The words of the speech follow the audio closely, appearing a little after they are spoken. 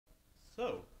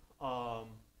So, um,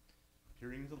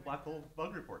 peering into the black hole of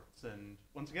bug reports. And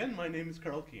once again, my name is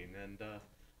Karl Kuehn, and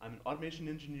I'm an automation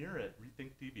engineer at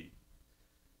RethinkDB.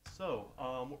 So,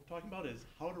 what we're talking about is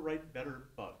how to write better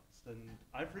bugs. And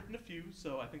I've written a few,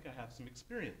 so I think I have some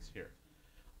experience here.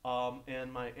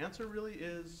 And my answer really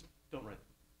is don't write them.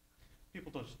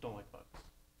 People just don't like bugs.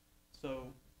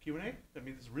 So, Q&A? That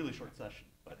means it's a really short session,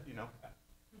 but you know.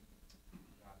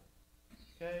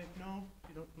 Okay, no,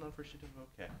 you don't, not first you do,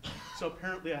 okay. So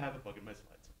apparently I have a bug in my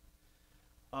slides.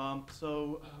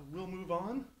 We'll move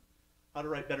on. How to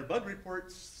write better bug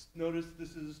reports. Notice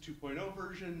this is 2.0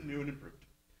 version, new and improved.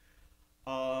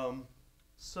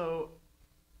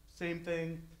 Same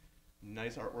thing,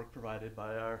 nice artwork provided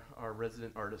by our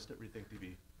resident artist at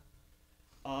RethinkDB.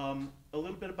 A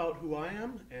little bit about who I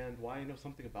am and why I know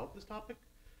something about this topic.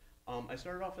 I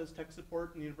started off as tech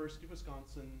support in the University of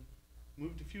Wisconsin,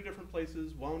 moved a few different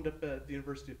places, wound up at the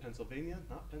University of Pennsylvania,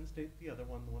 not Penn State, the other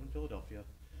one, the one in Philadelphia.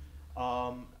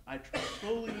 I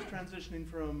slowly was transitioning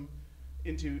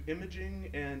into imaging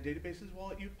and databases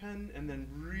while at UPenn, and then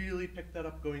really picked that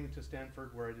up going to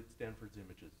Stanford, where I did Stanford's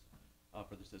images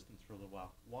for the systems for a little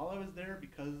while. While I was there,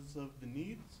 because of the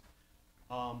needs,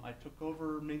 I took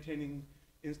over maintaining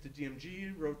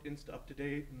InstaDMG, wrote Insta Up to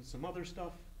Date, and some other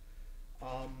stuff.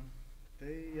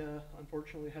 They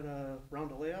unfortunately had a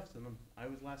round of layoffs, and I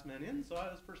was last man in, so I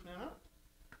was first man out.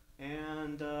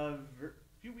 And a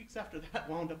few weeks after that,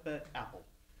 wound up at Apple,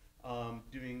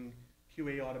 doing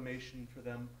QA automation for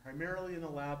them, primarily in a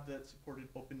lab that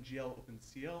supported OpenGL,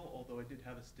 OpenCL, although I did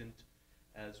have a stint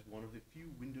as one of the few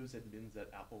Windows admins at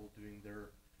Apple doing their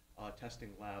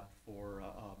testing lab for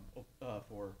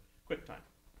QuickTime.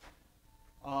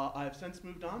 I've since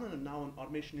moved on, and I'm now an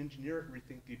automation engineer at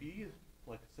RethinkDB.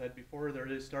 Like I said before, they're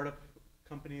a startup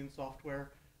company in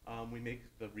software. We make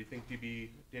the RethinkDB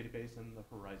database and the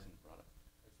Horizon product.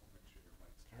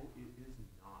 Oh, it is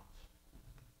not.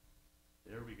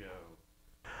 There we go.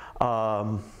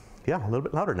 Yeah, a little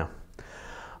bit louder now.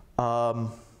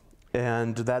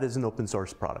 And that is an open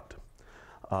source product.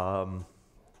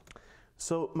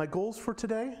 So my goals for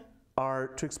today are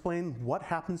to explain what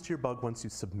happens to your bug once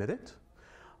you submit it,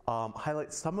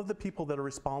 highlight some of the people that are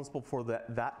responsible for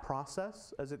that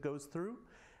process as it goes through,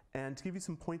 and to give you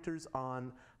some pointers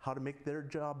on how to make their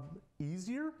job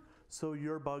easier so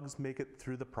your bugs make it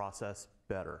through the process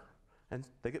better and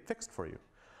they get fixed for you.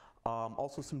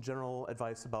 Also some general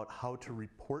advice about how to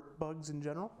report bugs in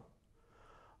general.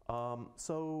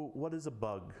 So what is a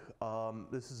bug?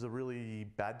 This is a really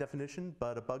bad definition,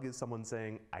 but a bug is someone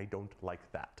saying, I don't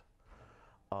like that.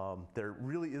 There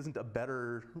really isn't a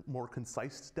better, more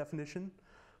concise definition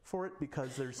for it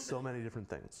because there's so many different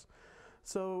things.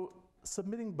 So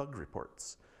submitting bug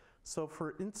reports. So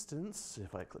for instance,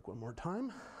 if I click one more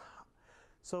time,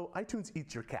 so iTunes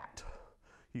eats your cat.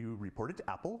 You report it to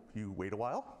Apple, you wait a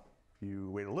while, you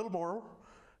wait a little more,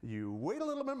 you wait a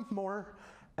little bit more,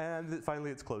 and finally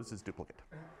it's closed as duplicate.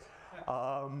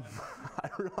 I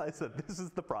realize that this is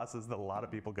the process that a lot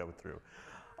of people go through.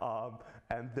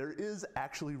 And there is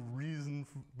actually reason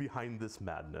behind this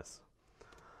madness.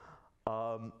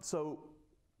 More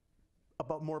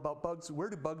about bugs. Where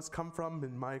do bugs come from?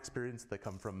 In my experience, they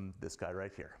come from this guy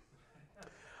right here.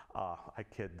 I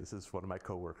kid, this is one of my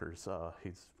coworkers.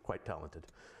 He's quite talented.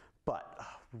 But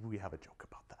we have a joke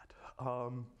about that.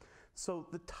 So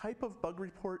the type of bug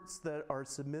reports that are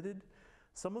submitted,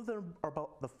 some of them are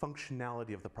about the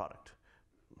functionality of the product.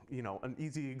 You know, an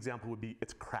easy example would be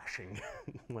it's crashing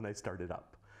when I start it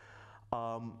up.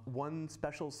 One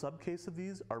special subcase of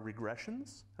these are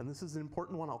regressions, and this is an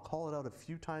important one. I'll call it out a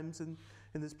few times in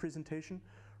this presentation.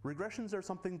 Regressions are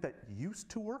something that used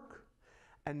to work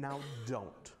and now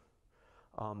don't.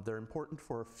 They're important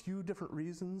for a few different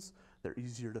reasons. They're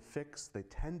easier to fix. They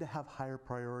tend to have higher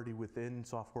priority within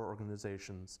software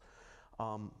organizations.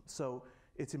 So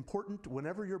it's important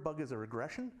whenever your bug is a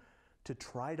regression to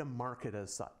try to mark it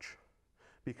as such,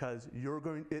 because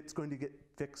it's going to get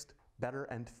fixed better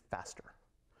and faster.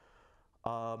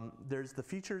 There's the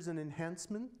features and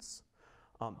enhancements.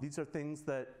 These are things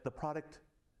that the product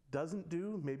doesn't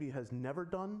do, maybe has never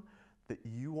done, that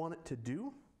you want it to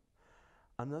do.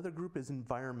 Another group is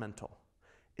environmental.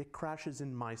 It crashes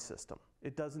in my system.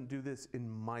 It doesn't do this in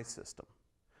my system.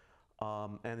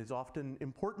 And it's often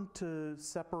important to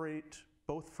separate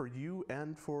both for you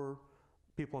and for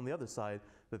people on the other side,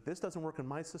 that this doesn't work in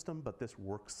my system, but this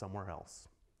works somewhere else.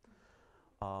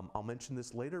 I'll mention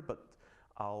this later, but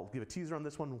I'll give a teaser on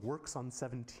this one, works on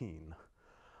 17.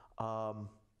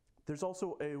 There's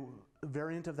also a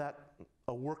variant of that,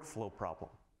 a workflow problem.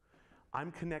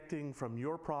 I'm connecting from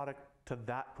your product to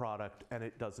that product and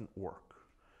it doesn't work.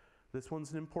 This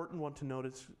one's an important one to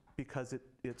notice because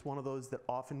it's one of those that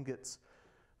often gets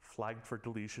flagged for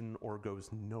deletion or goes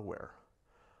nowhere.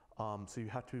 So you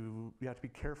have to be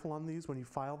careful on these when you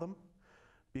file them,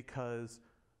 because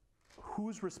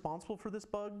who's responsible for this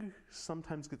bug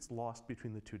sometimes gets lost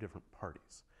between the two different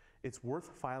parties. It's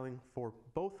worth filing for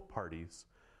both parties,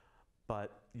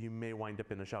 but you may wind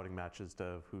up in a shouting match as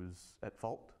to who's at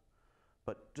fault.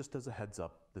 But just as a heads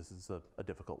up, this is a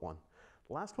difficult one.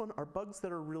 The last one are bugs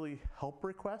that are really help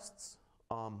requests.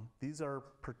 These are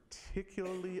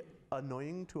particularly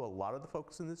annoying to a lot of the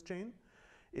folks in this chain.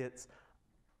 It's,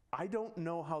 I don't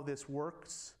know how this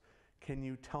works. Can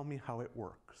you tell me how it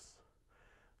works?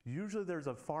 Usually there's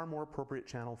a far more appropriate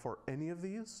channel for any of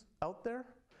these out there.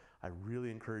 I really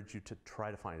encourage you to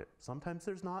try to find it. Sometimes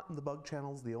there's not, and the bug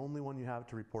channel's the only one you have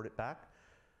to report it back,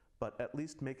 but at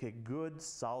least make a good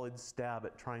solid stab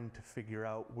at trying to figure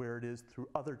out where it is through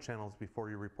other channels before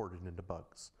you report it into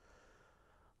bugs.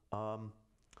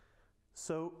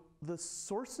 So the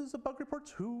sources of bug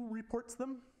reports, who reports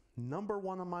them? Number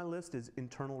one on my list is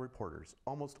internal reporters.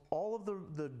 Almost all of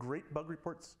the great bug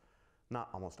reports, not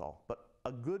almost all, but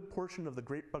a good portion of the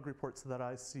great bug reports that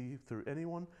I see through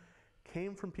anyone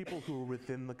came from people who were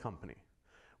within the company,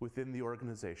 within the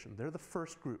organization. They're the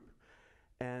first group.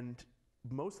 And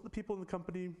most of the people in the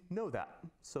company know that.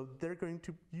 So they're going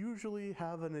to usually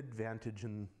have an advantage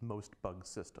in most bug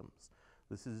systems.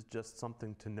 This is just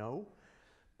something to know,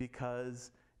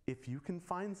 because if you can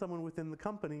find someone within the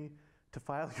company to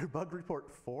file your bug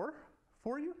report for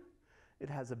you, it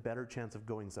has a better chance of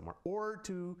going somewhere, or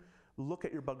to look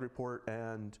at your bug report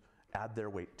and add their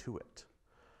weight to it.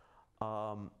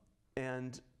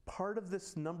 And part of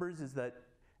this numbers is that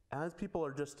as people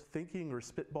are just thinking or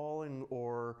spitballing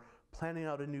or planning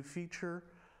out a new feature,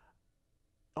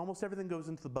 almost everything goes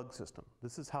into the bug system.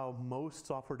 This is how most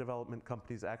software development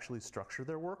companies actually structure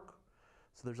their work.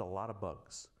 So there's a lot of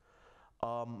bugs.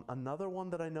 Another one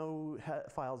that I know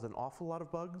files an awful lot of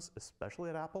bugs, especially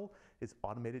at Apple, is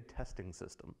automated testing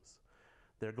systems.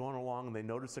 They're going along and they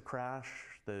notice a crash.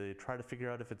 They try to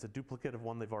figure out if it's a duplicate of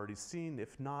one they've already seen.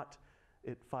 If not,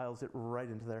 it files it right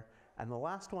into there. And the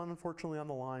last one, unfortunately, on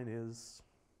the line is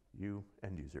you,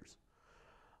 end users.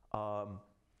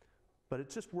 But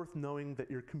it's just worth knowing that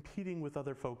you're competing with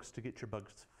other folks to get your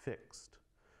bugs fixed.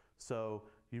 So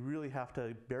you really have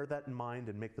to bear that in mind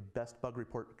and make the best bug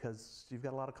report, because you've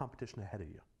got a lot of competition ahead of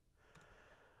you.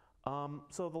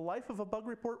 So the life of a bug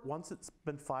report, once it's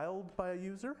been filed by a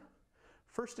user,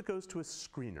 first it goes to a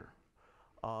screener.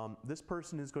 This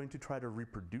person is going to try to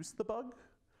reproduce the bug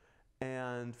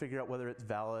and figure out whether it's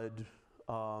valid.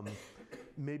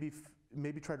 Maybe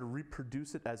try to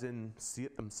reproduce it, as in see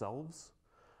it themselves,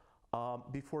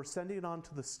 before sending it on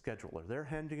to the scheduler. They're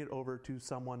handing it over to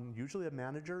someone, usually a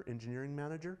manager, engineering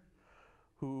manager,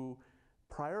 who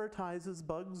prioritizes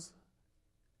bugs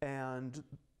and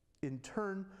in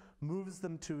turn moves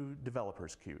them to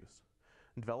developers' queues.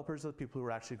 And developers are the people who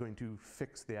are actually going to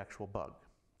fix the actual bug.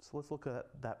 So let's look at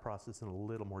that process in a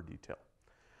little more detail.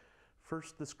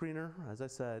 First, the screener, as I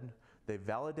said, they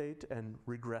validate and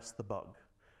regress the bug.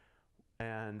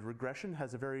 And regression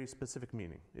has a very specific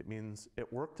meaning. It means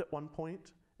it worked at one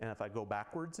point, and if I go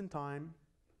backwards in time,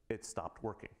 it stopped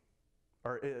working.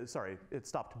 Or, sorry, it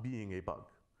stopped being a bug.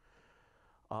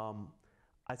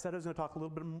 I said I was going to talk a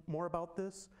little bit more about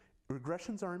this.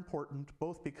 Regressions are important,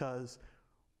 both because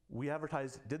we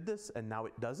advertised it did this and now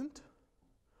it doesn't,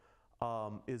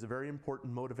 is a very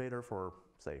important motivator for,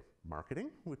 say, marketing,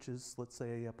 which is, let's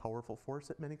say, a powerful force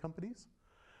at many companies.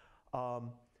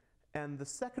 And the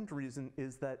second reason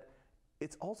is that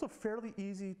it's also fairly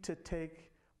easy to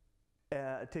take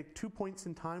 2 points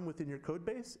in time within your code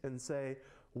base and say,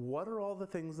 what are all the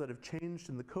things that have changed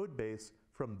in the code base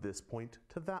from this point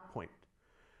to that point?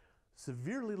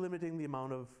 Severely limiting the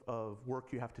amount of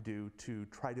work you have to do to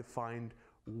try to find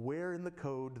where in the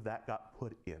code that got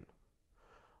put in.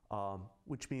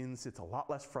 Which means it's a lot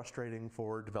less frustrating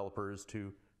for developers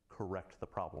to correct the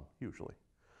problem, usually.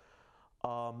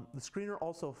 The screener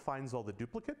also finds all the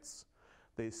duplicates.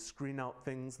 They screen out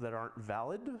things that aren't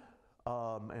valid,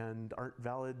 and aren't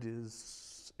valid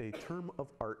is a term of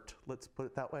art, let's put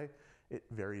it that way. It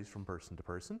varies from person to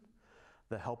person.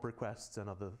 The help requests and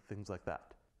other things like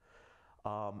that.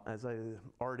 As I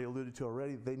already alluded to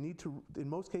already, they need to, in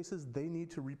most cases, they need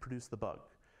to reproduce the bug.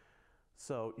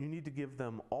 So you need to give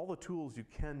them all the tools you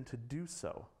can to do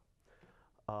so.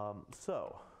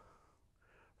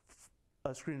 A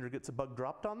screener gets a bug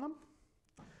dropped on them.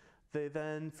 They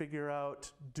then figure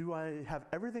out, do I have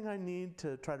everything I need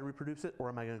to try to reproduce it, or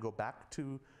am I going to go back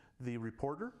to the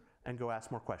reporter and go ask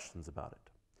more questions about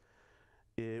it?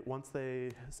 Once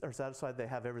they are satisfied they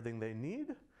have everything they need,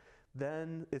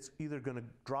 then it's either going to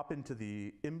drop into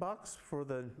the inbox for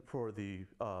the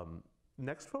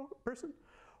next person,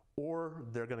 or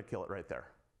they're going to kill it right there.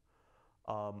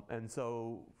 And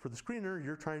so for the screener,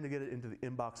 you're trying to get it into the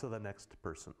inbox of the next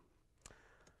person.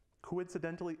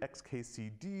 Coincidentally,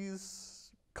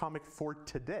 XKCD's comic for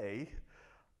today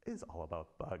is all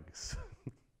about bugs.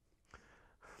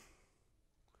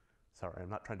 Sorry, I'm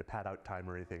not trying to pad out time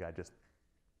or anything. I just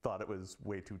thought it was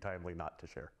way too timely not to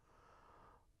share.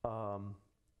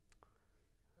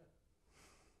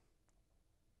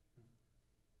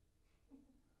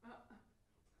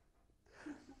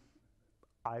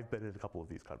 I've been in a couple of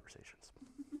these conversations.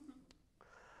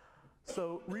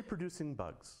 So, reproducing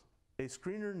bugs. A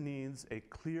screener needs a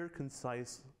clear,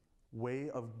 concise way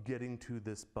of getting to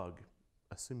this bug,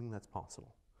 assuming that's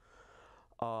possible.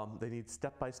 They need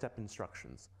step-by-step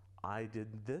instructions. I did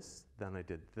this, then I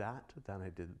did that, then I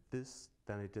did this,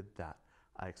 then I did that.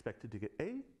 I expected to get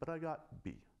A, but I got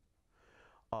B.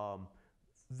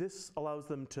 This allows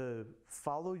them to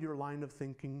follow your line of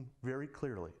thinking very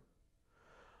clearly.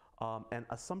 And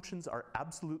assumptions are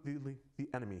absolutely the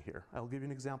enemy here. I'll give you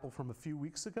an example from a few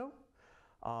weeks ago.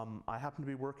 I happen to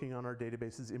be working on our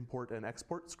database's import and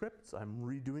export scripts. I'm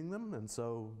redoing them, and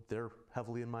so they're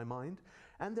heavily in my mind,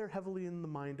 and they're heavily in the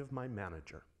mind of my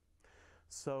manager.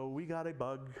 So we got a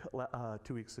bug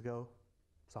 2 weeks ago,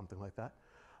 something like that,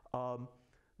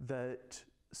 that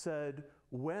said,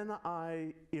 when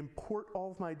I import all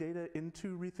of my data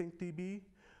into RethinkDB,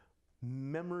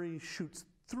 memory shoots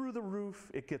through the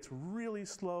roof, it gets really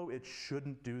slow, it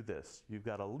shouldn't do this. You've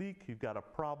got a leak, you've got a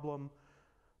problem,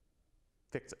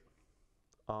 fix it.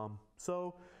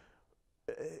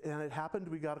 And it happened,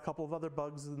 we got a couple of other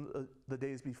bugs in the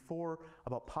days before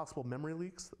about possible memory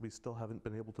leaks that we still haven't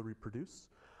been able to reproduce.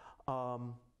 But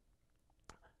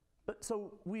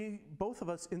so both of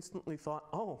us instantly thought,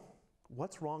 oh,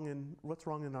 what's wrong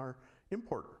in our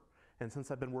importer? And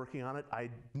since I've been working on it, I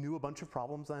knew a bunch of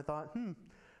problems, and I thought,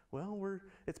 well,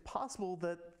 it's possible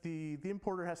that the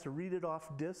importer has to read it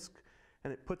off disk,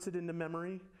 and it puts it into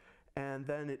memory, and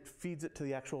then it feeds it to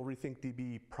the actual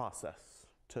RethinkDB process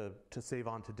to save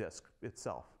onto disk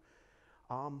itself.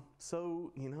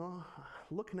 So,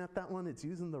 looking at that one, it's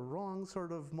using the wrong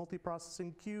sort of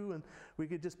multiprocessing queue, and we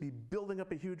could just be building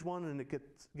up a huge one, and it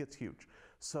gets huge.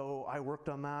 So I worked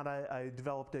on that. I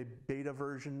developed a beta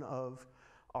version of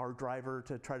our driver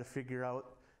to try to figure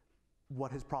out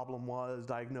what his problem was,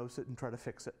 diagnose it, and try to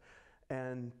fix it,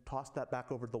 and tossed that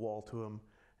back over the wall to him.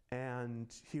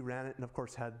 And he ran it and, of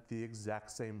course, had the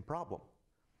exact same problem.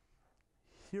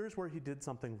 Here's where he did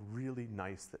something really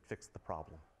nice that fixed the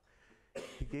problem.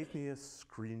 He gave me a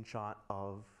screenshot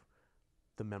of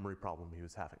the memory problem he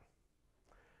was having.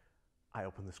 I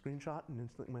opened the screenshot and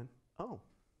instantly went, oh,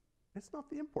 it's not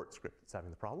the import script that's having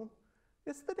the problem.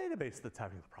 It's the database that's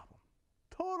having the problem.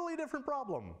 Totally different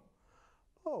problem.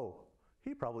 Oh,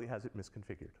 he probably has it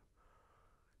misconfigured.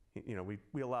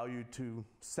 We allow you to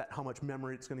set how much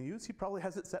memory it's going to use. He probably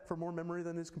has it set for more memory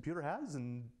than his computer has,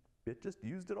 and it just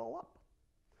used it all up.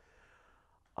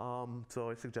 So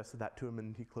I suggested that to him,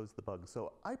 and he closed the bug.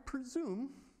 So I presume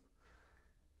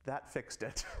that fixed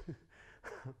it.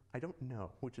 I don't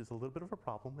know, which is a little bit of a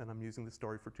problem, and I'm using this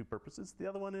story for two purposes. The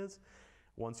other one is,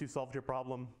 once you've solved your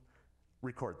problem,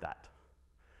 record that,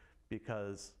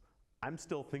 because I'm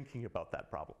still thinking about that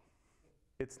problem.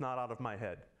 It's not out of my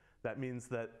head. That means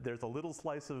that there's a little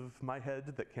slice of my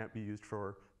head that can't be used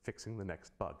for fixing the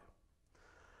next bug.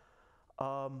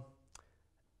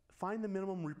 Find the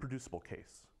minimum reproducible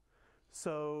case.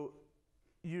 So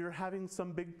you're having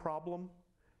some big problem,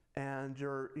 and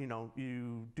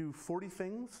you do 40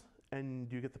 things,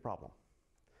 and you get the problem.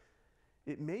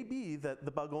 It may be that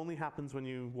the bug only happens when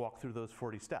you walk through those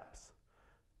 40 steps.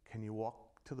 Can you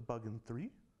walk to the bug in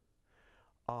 3?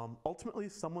 Ultimately,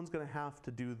 someone's going to have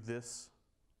to do this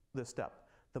step.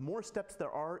 The more steps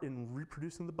there are in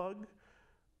reproducing the bug,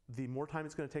 the more time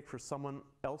it's going to take for someone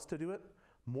else to do it,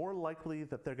 more likely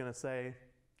that they're going to say,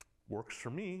 works for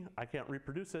me, I can't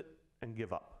reproduce it, and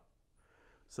give up.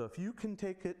 So if you can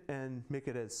take it and make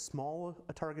it as small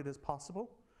a target as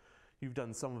possible, you've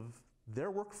done some of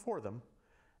their work for them,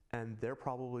 and they're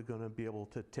probably going to be able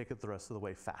to take it the rest of the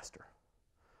way faster.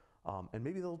 And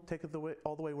maybe they'll take it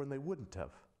all the way when they wouldn't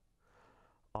have.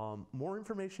 More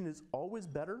information is always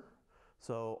better.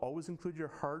 So always include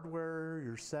your hardware,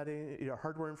 your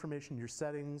hardware information, your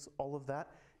settings, all of that,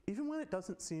 even when it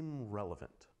doesn't seem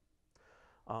relevant.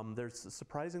 There's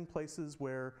surprising places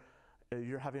where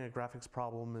you're having a graphics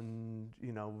problem, and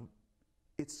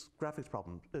it's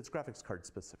graphics card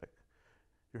specific.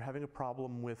 You're having a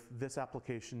problem with this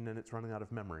application and it's running out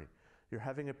of memory. You're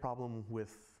having a problem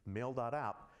with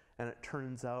mail.app and it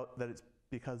turns out that it's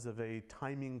because of a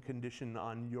timing condition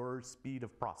on your speed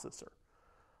of processor.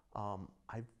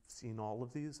 I've seen all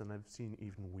of these and I've seen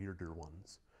even weirder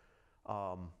ones.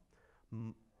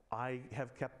 I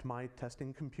have kept my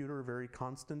testing computer very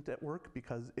constant at work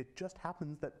because it just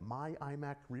happens that my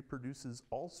iMac reproduces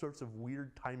all sorts of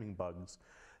weird timing bugs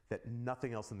that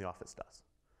nothing else in the office does.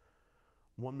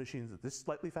 One machine's this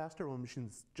slightly faster, one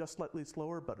machine's just slightly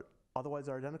slower, but otherwise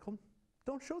are identical.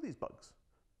 Don't show these bugs.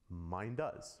 Mine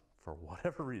does, for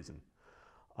whatever reason.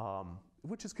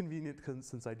 Which is convenient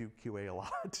since I do QA a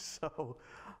lot.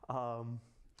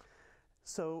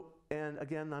 And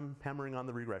again, I'm hammering on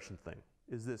the regression thing.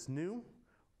 Is this new,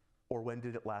 or when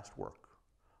did it last work?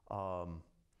 And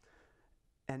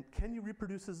can you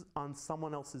reproduce this on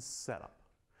someone else's setup?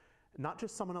 Not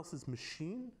just someone else's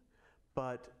machine,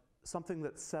 but something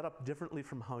that's set up differently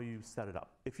from how you set it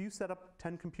up. If you set up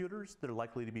 10 computers, they're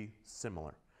likely to be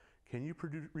similar. Can you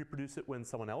reproduce it when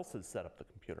someone else has set up the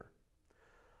computer?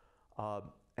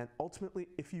 And ultimately,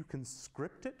 if you can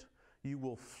script it, you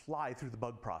will fly through the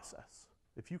bug process.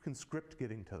 If you can script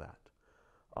getting to that.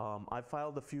 I've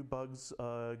filed a few bugs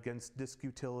against disk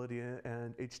utility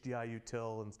and HDI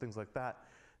util and things like that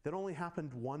only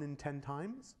happened 1 in 10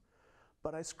 times,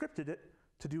 but I scripted it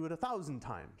to do it 1,000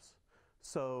 times.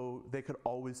 So they could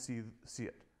always see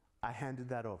it. I handed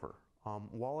that over.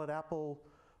 While at Apple,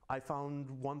 I found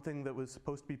one thing that was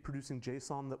supposed to be producing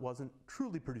JSON that wasn't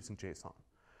truly producing JSON.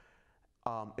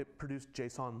 It produced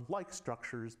JSON-like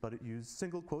structures, but it used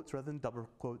single quotes rather than double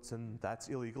quotes, and that's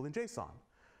illegal in JSON.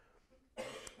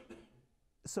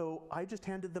 So I just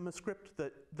handed them a script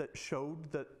that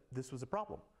showed that this was a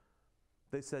problem.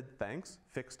 They said, thanks,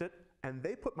 fixed it, and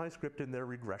they put my script in their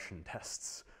regression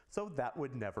tests. So that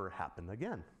would never happen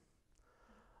again.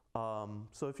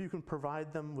 So if you can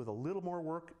provide them with a little more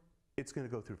work, it's going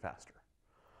to go through faster.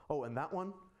 Oh, and that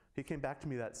one, he came back to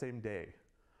me that same day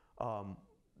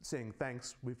saying,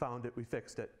 thanks, we found it, we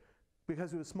fixed it,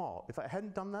 because it was small. If I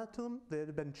hadn't done that to them, they'd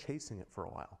have been chasing it for a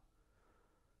while.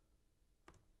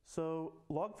 So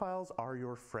log files are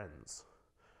your friends.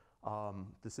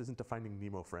 This isn't a Finding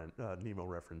Nemo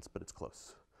reference, but it's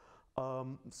close.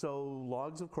 So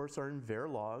logs, of course, are in var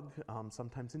log,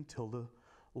 sometimes in tilde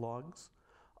logs.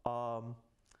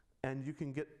 And you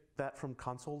can get that from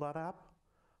console.app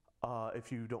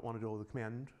if you don't want to go the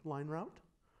command line route.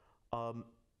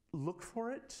 Look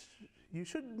for it. You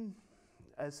should,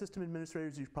 as system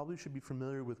administrators, you probably should be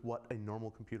familiar with what a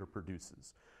normal computer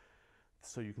produces,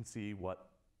 so you can see what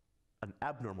an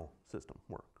abnormal system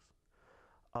works.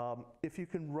 If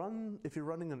you're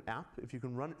running an app, if you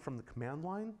can run it from the command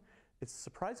line, it's a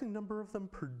surprising number of them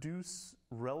produce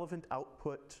relevant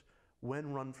output when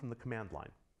run from the command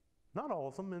line. Not all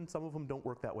of them, and some of them don't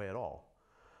work that way at all.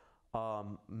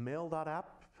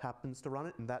 Mail.app happens to run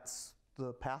it, and that's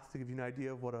the path to give you an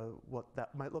idea of what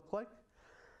that might look like.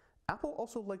 Apple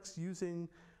also likes using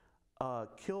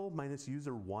kill minus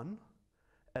user 1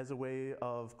 as a way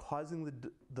of causing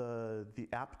the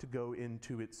app to go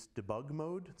into its debug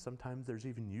mode. Sometimes there's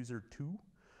even user 2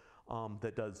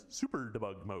 that does super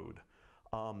debug mode.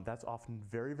 That's often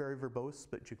very, very verbose,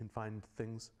 but you can find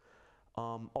things.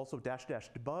 Also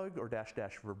 --debug or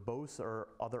 --verbose are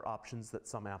other options that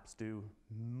some apps do.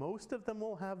 Most of them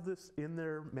will have this in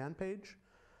their man page.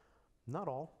 Not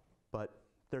all, but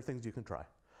there are things you can try.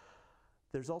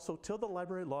 There's also tilde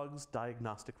library logs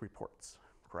diagnostic reports.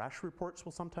 Crash reports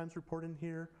will sometimes report in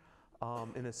here.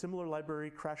 In a similar library,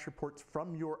 crash reports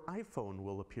from your iPhone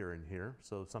will appear in here,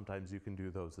 so sometimes you can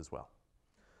do those as well.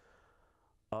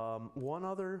 One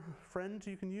other friend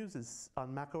you can use is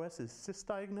on macOS is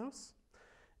sysdiagnose.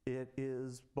 It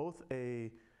is both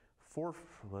a 5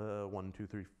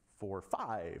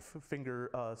 finger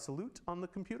salute on the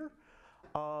computer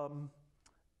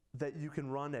that you can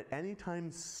run at any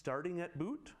time starting at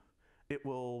boot. It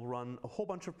will run a whole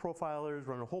bunch of profilers,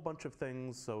 run a whole bunch of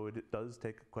things, so it does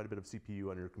take quite a bit of CPU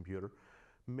on your computer.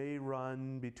 May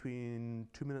run between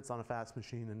 2 minutes on a fast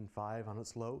machine and 5 on a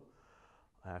slow.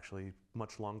 Actually,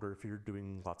 much longer if you're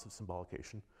doing lots of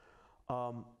symbolication.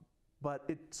 But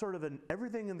it's sort of an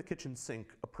everything in the kitchen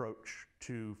sink approach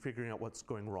to figuring out what's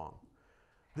going wrong.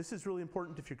 This is really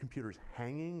important if your computer's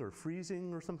hanging or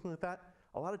freezing or something like that.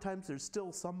 A lot of times there's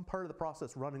still some part of the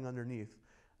process running underneath,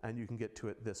 and you can get to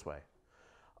it this way.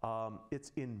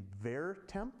 It's in var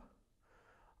temp,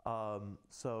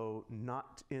 so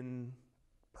not in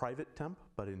private temp,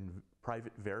 but in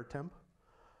private var temp.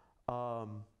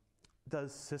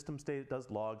 Does system state, it does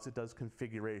logs, it does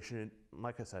configuration,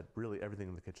 like I said, really everything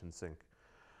in the kitchen sink.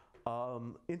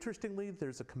 Interestingly,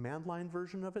 there's a command line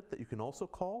version of it that you can also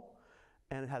call,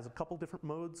 and it has a couple different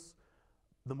modes.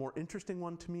 The more interesting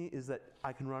one to me is that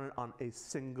I can run it on a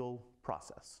single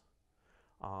process.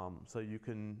 So you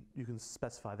can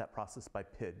specify that process by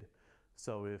PID.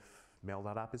 So if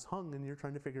mail.app is hung and you're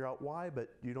trying to figure out why, but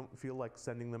you don't feel like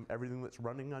sending them everything that's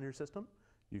running on your system,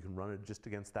 you can run it just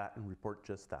against that and report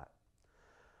just that.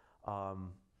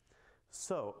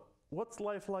 So what's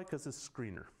life like as a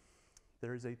screener?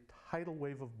 There is a tidal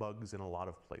wave of bugs in a lot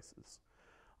of places.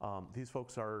 These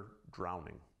folks are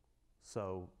drowning.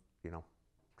 So,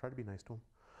 try to be nice to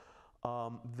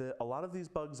them. A lot of these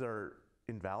bugs are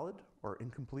invalid or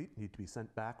incomplete, need to be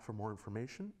sent back for more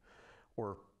information,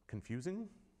 or confusing.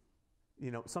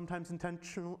 Sometimes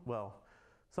intentional,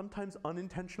 sometimes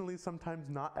unintentionally, sometimes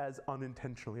not as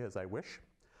unintentionally as I wish.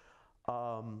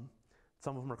 Some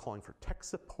of them are calling for tech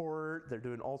support. They're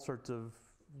doing all sorts of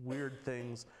weird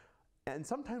things. And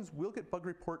sometimes we'll get bug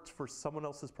reports for someone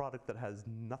else's product that has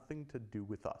nothing to do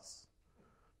with us.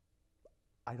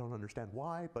 I don't understand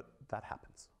why, but that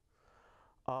happens.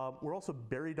 We're also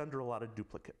buried under a lot of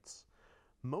duplicates.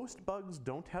 Most bugs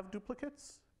don't have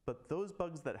duplicates, but those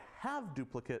bugs that have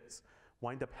duplicates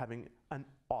wind up having an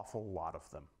awful lot of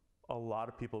them. A lot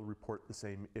of people report the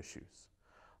same issues,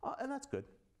 and that's good.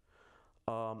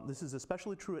 This is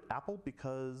especially true at Apple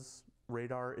because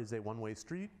radar is a one-way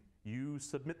street. You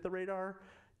submit the radar,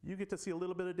 you get to see a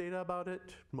little bit of data about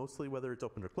it, mostly whether it's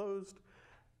open or closed,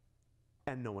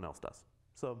 and no one else does.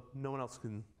 So no one else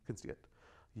can see it.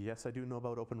 Yes, I do know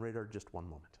about Open Radar, just one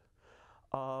moment.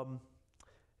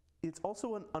 It's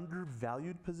also an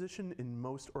undervalued position in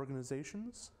most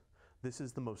organizations. This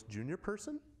is the most junior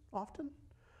person, often.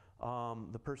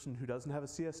 The person who doesn't have a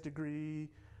CS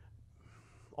degree,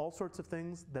 all sorts of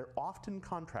things. They're often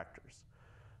contractors.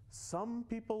 Some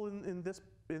people in this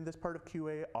part of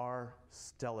QA are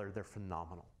stellar, they're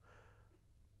phenomenal,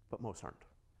 but most aren't.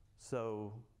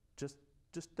 So just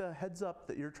a heads up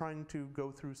that you're trying to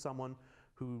go through someone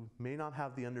who may not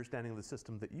have the understanding of the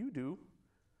system that you do,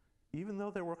 even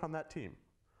though they work on that team.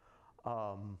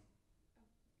 Sure.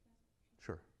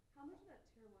 How much of that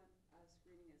tier 1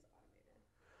 screening is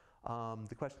automated?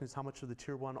 The question is how much of the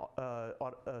tier 1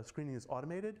 screening is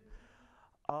automated?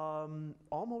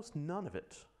 Almost none of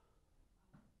it.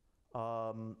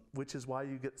 Which is why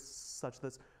you get such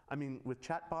this. I mean, with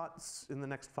chatbots in the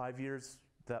next 5 years,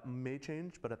 that may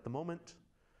change, but at the moment,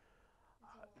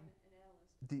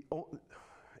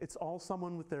 it's all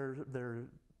someone with their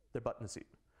butt in a seat,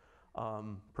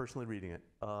 personally reading it.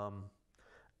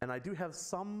 And I do have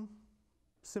some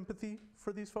sympathy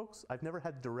for these folks. I've never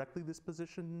had directly this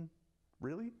position,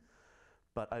 really,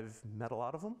 but I've met a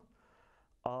lot of them.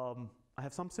 I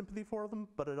have some sympathy for them,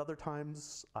 but at other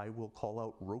times, I will call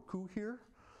out Roku here.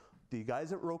 The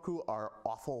guys at Roku are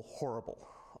awful horrible.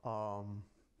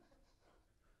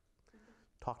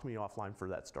 Talk to me offline for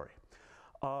that story.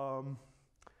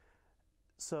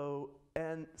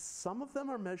 And some of them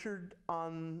are measured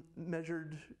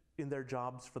in their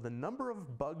jobs for the number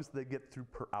of bugs they get through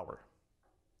per hour.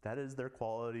 That is their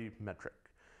quality metric.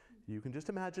 You can just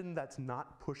imagine that's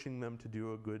not pushing them to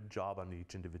do a good job on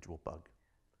each individual bug.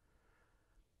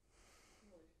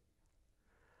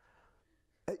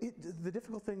 The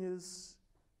difficult thing is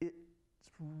it's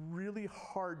really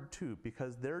hard too,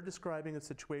 because they're describing a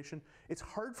situation. It's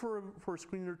hard for a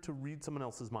screener to read someone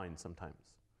else's mind sometimes.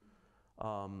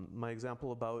 My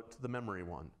example about the memory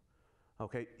one.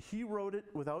 Okay, he wrote it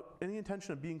without any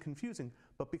intention of being confusing,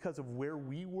 but because of where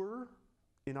we were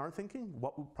in our thinking,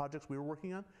 what projects we were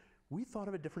working on, we thought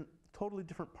of a totally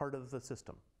different part of the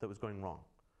system that was going wrong.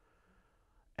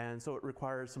 And so it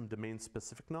requires some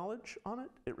domain-specific knowledge on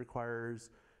it. It requires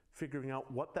figuring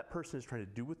out what that person is trying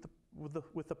to do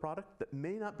with the product that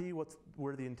may not be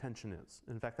where the intention is.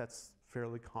 In fact, that's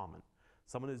fairly common.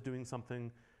 Someone is doing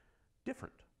something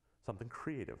different, something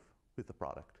creative with the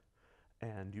product,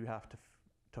 and you have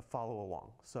to follow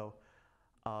along. So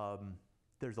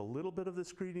there's a little bit of the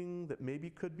screening that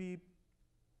maybe could be,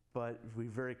 but we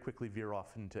very quickly veer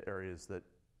off into areas that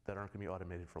aren't going to be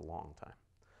automated for a long time.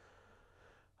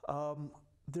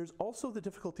 There's also the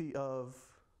difficulty of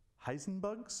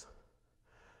Heisenbugs,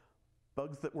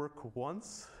 bugs that work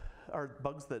once, or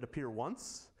bugs that appear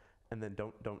once, and then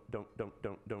don't.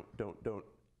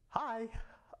 Hi.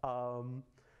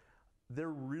 They're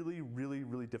really, really,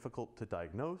 really difficult to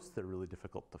diagnose. They're really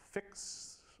difficult to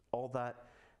fix, all that.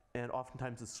 And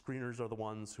oftentimes the screeners are the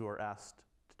ones who are asked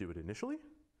to do it initially.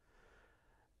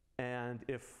 And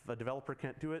if a developer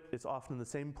can't do it, it's often the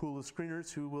same pool of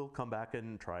screeners who will come back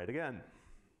and try it again.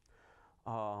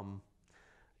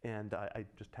 And I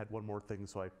just had one more thing,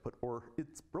 so I put, or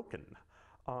it's broken.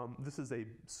 This is a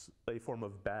form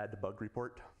of bad bug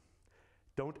report.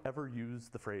 Don't ever use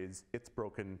the phrase, "it's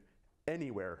broken,"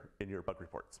 anywhere in your bug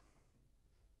reports.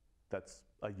 That's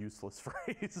a useless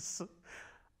phrase.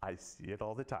 I see it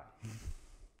all the time.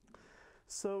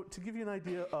 So to give you an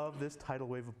idea of this tidal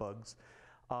wave of bugs,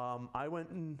 I went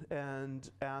and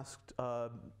asked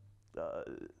the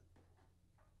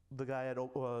guy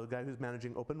who's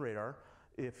managing OpenRadar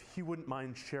if he wouldn't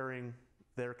mind sharing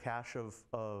their cache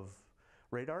of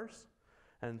radars.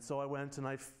 And so I went and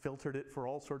I filtered it for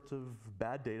all sorts of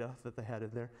bad data that they had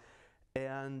in there.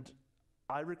 And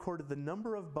I recorded the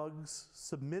number of bugs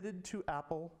submitted to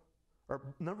Apple,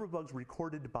 or number of bugs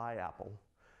recorded by Apple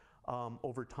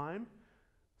over time.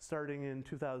 Starting in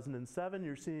 2007,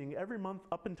 you're seeing every month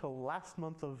up until last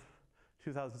month of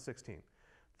 2016.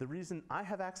 The reason I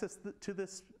have access to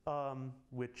this,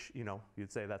 which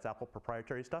you'd say that's Apple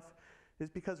proprietary stuff, is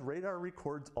because Radar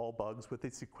records all bugs with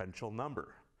a sequential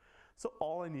number. So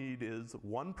all I need is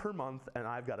one per month, and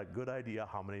I've got a good idea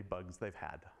how many bugs they've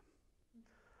had.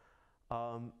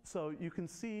 So you can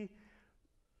see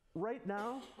right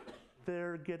now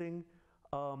they're getting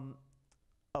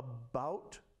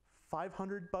about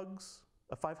 500 bugs,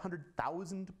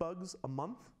 500,000 bugs a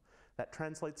month. That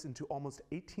translates into almost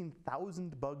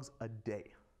 18,000 bugs a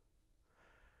day.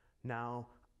 Now,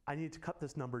 I need to cut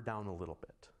this number down a little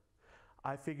bit.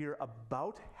 I figure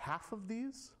about half of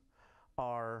these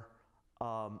are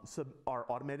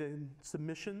automated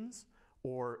submissions,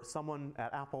 or someone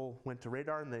at Apple went to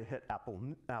Radar and they hit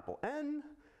Apple N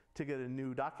to get a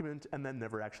new document and then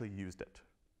never actually used it.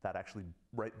 That actually,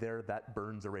 right there, that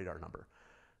burns a Radar number.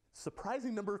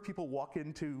 Surprising number of people walk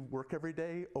into work every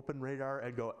day, open Radar,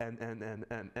 and go N, N, N,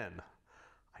 N, N.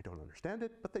 I don't understand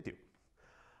it, but they do.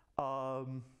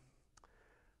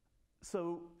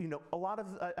 So, a lot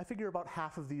of, I figure about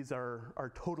half of these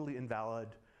are totally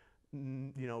invalid.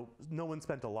 No one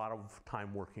spent a lot of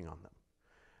time working on them.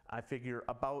 I figure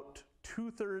about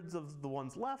 2/3 of the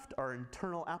ones left are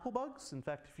internal Apple bugs. In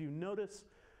fact, if you notice,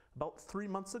 about 3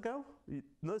 months ago, you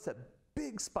notice that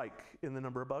big spike in the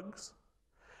number of bugs.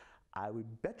 I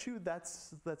would bet you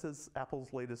that's as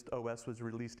Apple's latest OS was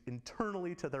released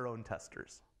internally to their own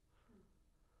testers.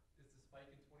 Is the spike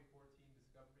in 2014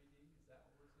 Discovery D? Is that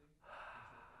what we're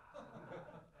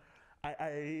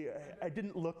seeing? I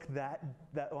didn't look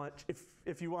that much.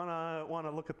 If you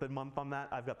wanna look at the month on that,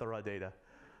 I've got the raw data.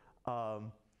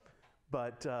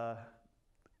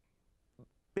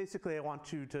 Basically, I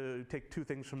want you to take two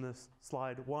things from this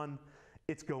slide. One,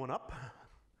 it's going up,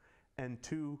 and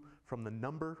two, from the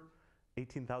number,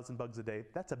 18,000 bugs a day,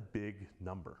 that's a big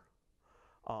number.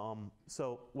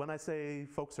 So when I say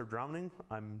folks are drowning,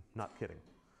 I'm not kidding.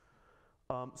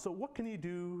 So what can you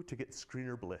do to get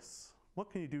screener bliss? What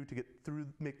can you do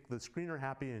to make the screener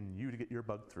happy and you to get your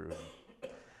bug through?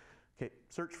 Okay,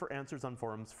 search for answers on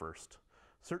forums first.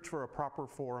 Search for a proper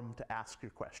forum to ask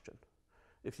your question.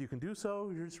 If you can do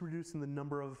so, you're just reducing the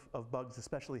number of bugs,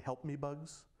 especially help me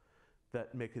bugs,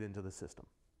 that make it into the system.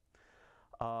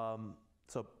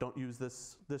 So don't use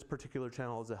this particular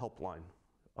channel as a helpline.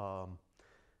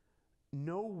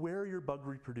 Know where your bug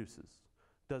reproduces.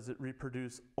 Does it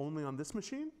reproduce only on this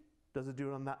machine? Does it do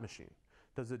it on that machine?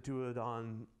 Does it do it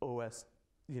on OS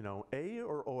A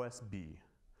or OS B?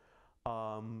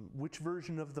 Which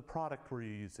version of the product were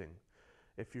you using?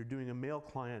 If you're doing a mail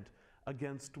client,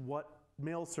 against what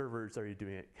mail servers are you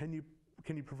doing it? Can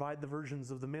you provide the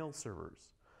versions of the mail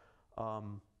servers?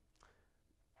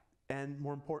 And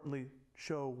more importantly,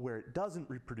 show where it doesn't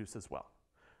reproduce as well,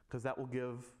 because that will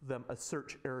give them a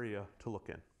search area to look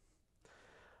in.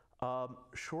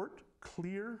 Short,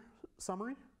 clear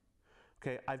summary.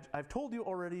 Okay, I've told you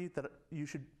already that you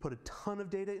should put a ton of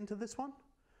data into this one.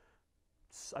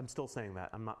 I'm still saying that,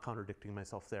 I'm not contradicting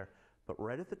myself there. But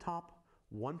right at the top,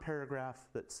 one paragraph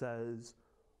that says,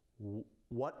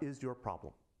 what is your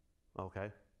problem?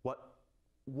 Okay,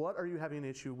 what are you having an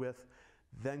issue with?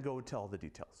 Then go into all the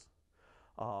details.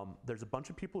 There's a bunch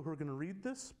of people who are gonna read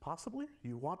this, possibly.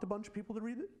 You want a bunch of people to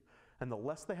read it, and the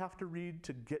less they have to read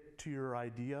to get to your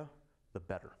idea, the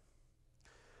better.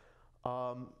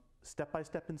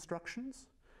 Step-by-step instructions.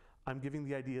 I'm giving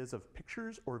the ideas of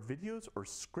pictures or videos or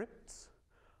scripts.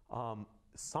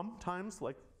 Sometimes,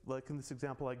 like in this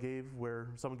example I gave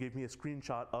where someone gave me a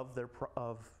screenshot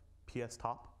of PS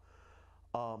Top,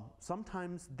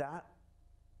 sometimes that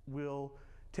will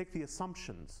take the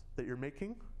assumptions that you're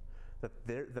making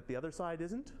that the other side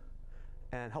isn't,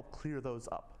 and help clear those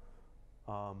up.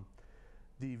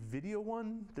 The video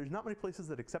one, there's not many places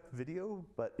that accept video,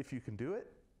 but if you can do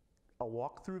it, a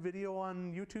walkthrough video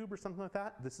on YouTube or something like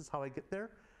that, this is how I get there,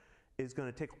 is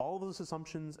gonna take all of those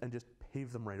assumptions and just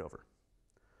pave them right over.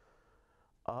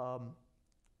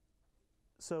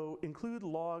 So include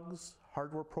logs,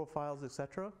 hardware profiles,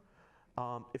 etc.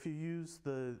 If you use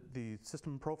the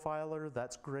system profiler,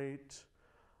 that's great.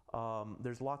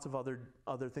 There's lots of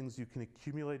other things you can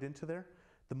accumulate into there.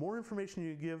 The more information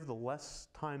you give, the less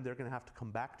time they're going to have to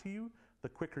come back to you, the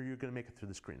quicker you're going to make it through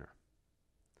the screener.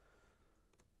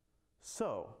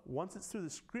 So once it's through the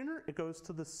screener, it goes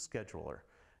to the scheduler.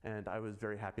 And I was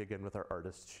very happy again with our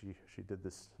artist. She did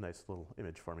this nice little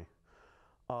image for me.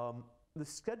 The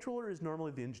scheduler is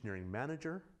normally the engineering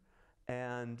manager,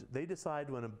 and they decide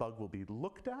when a bug will be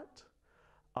looked at,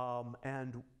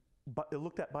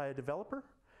 looked at by a developer,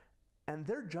 and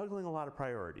they're juggling a lot of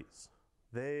priorities.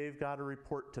 They've got to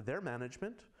report to their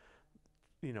management,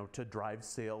 to drive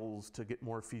sales, to get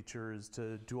more features,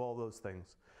 to do all those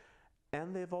things.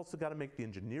 And they've also got to make the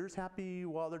engineers happy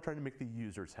while they're trying to make the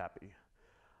users happy.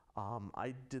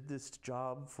 I did this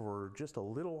job for just a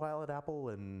little while at Apple,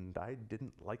 and I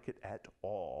didn't like it at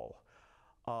all.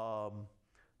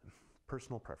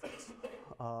 Personal preference.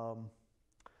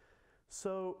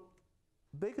 So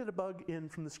they get a bug in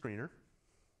from the screener,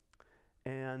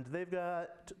 and they've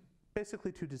got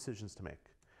basically two decisions to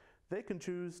make. They can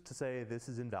choose to say, this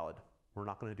is invalid. We're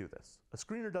not going to do this. A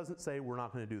screener doesn't say, we're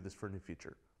not going to do this for a new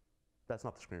feature. That's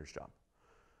not the screener's job.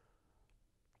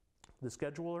 The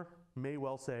scheduler may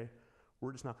well say,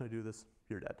 we're just not going to do this,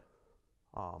 you're dead.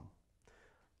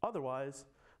 Otherwise,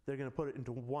 they're going to put it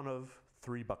into one of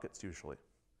three buckets usually.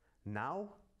 Now,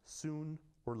 soon,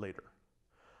 or later.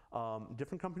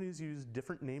 Different companies use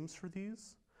different names for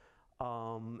these.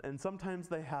 And sometimes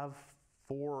they have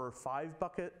 4 or 5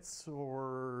 buckets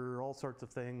or all sorts of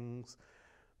things.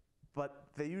 But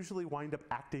they usually wind up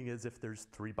acting as if there's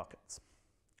 3 buckets.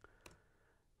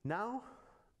 Now,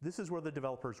 this is where the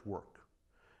developers work.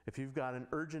 If you've got an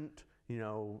urgent,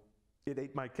 it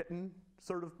ate my kitten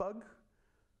sort of bug,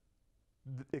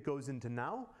 it goes into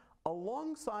now,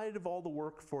 alongside of all the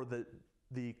work for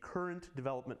the current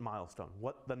development milestone,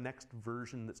 what the next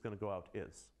version that's going to go out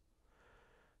is.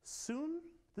 Soon,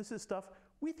 this is stuff,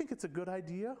 we think it's a good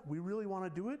idea, we really want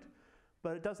to do it,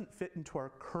 but it doesn't fit into our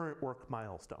current work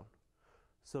milestone.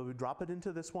 So we drop it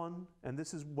into this one, and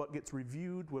this is what gets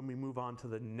reviewed when we move on to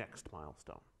the next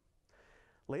milestone.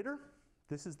 Later,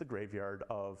 this is the graveyard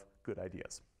of good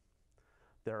ideas.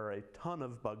 There are a ton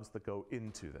of bugs that go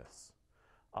into this.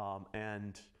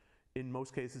 And in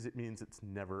most cases, it means it's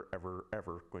never, ever,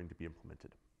 ever going to be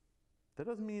implemented. That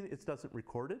doesn't mean it doesn't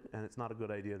record it, and it's not a good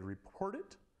idea to report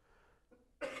it,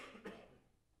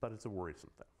 but it's a worrisome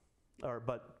thing.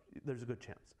 But there's a good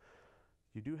chance.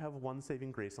 You do have one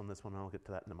saving grace on this one, and I'll get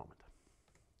to that in a moment.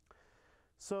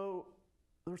 So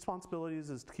the responsibilities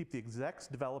is to keep the execs,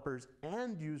 developers,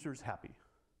 and users happy.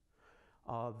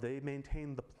 They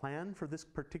maintain the plan for this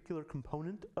particular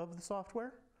component of the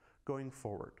software going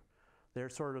forward. They're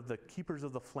sort of the keepers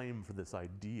of the flame for this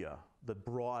idea, the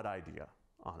broad idea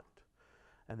on it.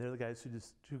 And they're the guys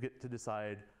who get to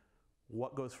decide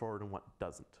what goes forward and what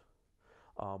doesn't.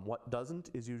 What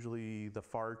doesn't is usually the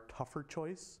far tougher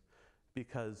choice,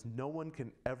 because no one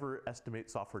can ever estimate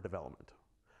software development.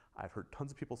 I've heard tons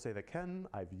of people say they can.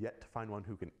 I've yet to find one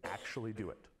who can actually do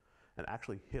it and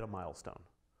actually hit a milestone.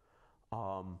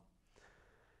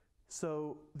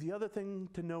 So the other thing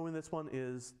to know in this one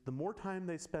is the more time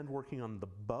they spend working on the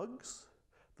bugs,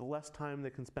 the less time they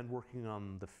can spend working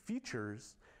on the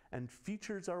features, and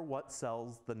features are what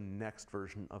sells the next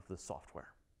version of the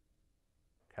software.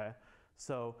 Okay?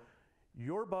 So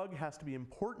your bug has to be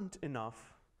important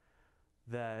enough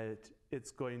that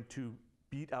it's going to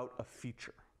beat out a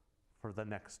feature for the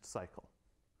next cycle.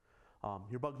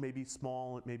 Your bug may be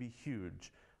small, it may be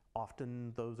huge.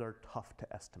 Often those are tough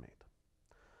to estimate.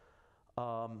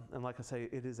 And like I say,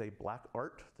 it is a black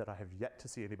art that I have yet to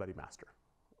see anybody master.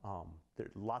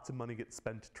 Lots of money gets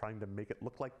spent trying to make it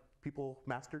look like people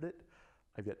mastered it.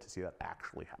 I've yet to see that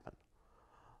actually happen.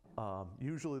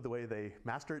 Usually the way they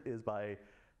master it is by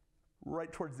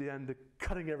right towards the end,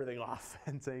 cutting everything off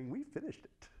and saying, we finished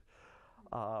it.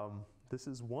 This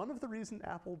is one of the reasons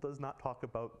Apple does not talk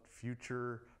about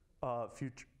future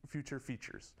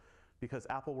features, because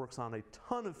Apple works on a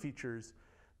ton of features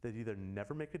that either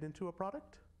never make it into a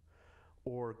product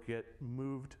or get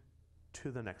moved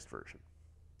to the next version.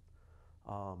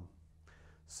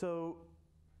 So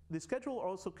the schedule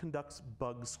also conducts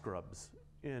bug scrubs.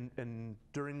 And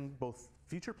during both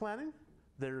feature planning,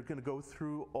 they're going to go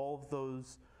through all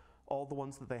the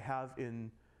ones that they have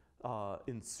in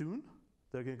soon.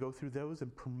 They're going to go through those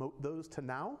and promote those to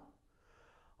now.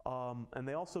 And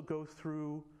they also go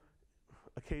through,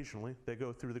 occasionally, they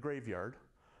go through the graveyard,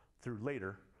 through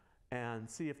later, and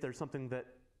see if there's something that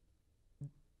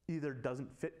either doesn't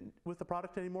fit with the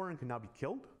product anymore and can now be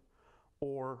killed,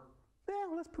 or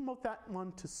let's promote that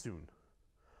one to soon.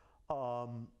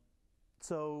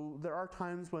 So there are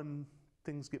times when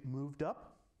things get moved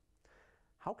up.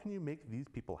 How can you make these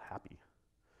people happy?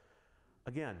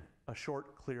 Again, a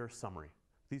short, clear summary.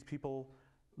 These people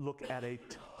look at a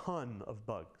ton of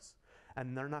bugs,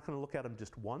 and they're not going to look at them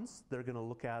just once. They're going to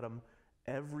look at them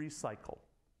every cycle.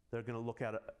 They're going to look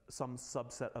at some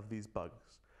subset of these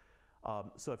bugs.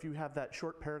 So if you have that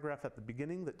short paragraph at the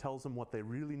beginning that tells them what they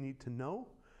really need to know,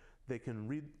 they can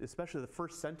read, especially the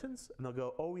first sentence, and they'll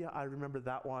go, oh yeah, I remember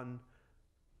that one.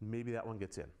 Maybe that one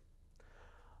gets in.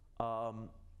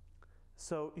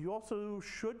 So you also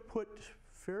should put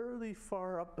fairly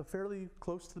far up, fairly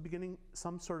close to the beginning,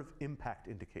 some sort of impact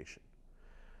indication.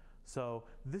 So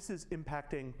this is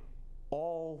impacting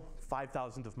all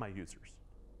 5,000 of my users,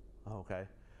 okay?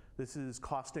 This is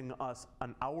costing us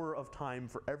an hour of time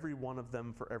for every one of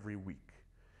them for every week.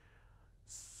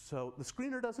 So the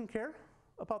screener doesn't care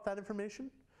about that information.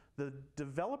 The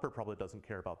developer probably doesn't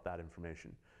care about that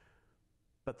information.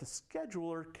 But the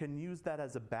scheduler can use that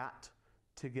as a bat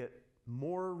to get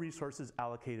more resources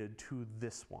allocated to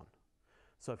this one.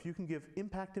 So if you can give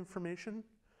impact information,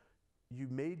 you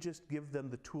may just give them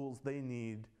the tools they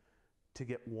need to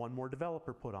get one more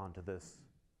developer put onto this,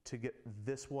 to get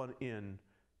this one in,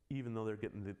 even though they're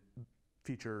getting the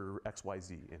feature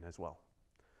XYZ in as well.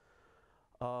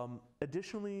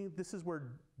 Additionally, this is where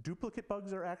duplicate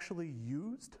bugs are actually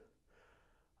used.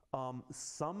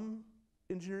 Some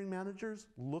engineering managers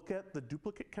look at the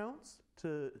duplicate counts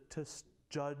to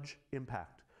judge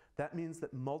impact. That means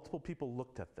that multiple people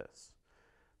looked at this.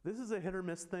 This is a hit or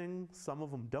miss thing. Some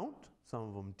of them don't, some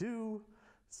of them do,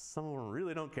 some of them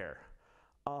really don't care.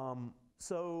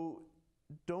 So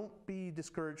don't be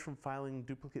discouraged from filing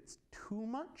duplicates too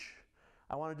much.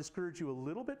 I want to discourage you a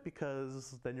little bit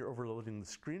because then you're overloading the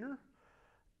screener.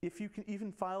 If you can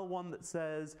even file one that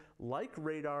says, like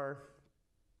radar,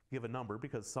 give a number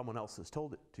because someone else has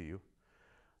told it to you,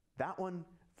 that one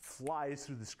flies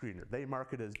through the screener. They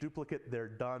mark it as duplicate, they're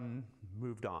done,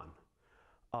 moved on.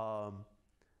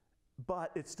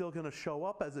 But it's still going to show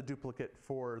up as a duplicate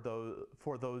for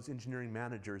those engineering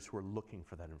managers who are looking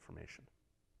for that information.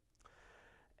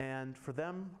 And for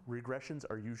them, regressions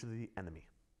are usually the enemy.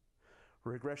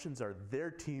 Regressions are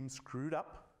their team screwed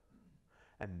up,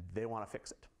 and they want to fix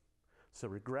it. So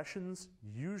regressions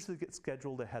usually get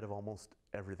scheduled ahead of almost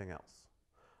everything else.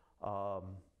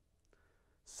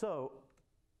 So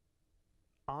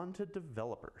on to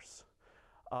developers.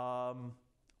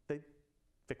 They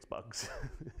fix bugs.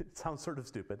 It sounds sort of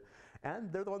stupid.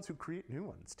 And they're the ones who create new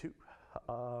ones too.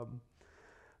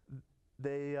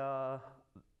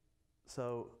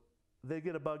 So they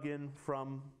get a bug in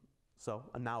from,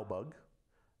 a now bug,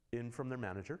 in from their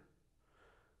manager.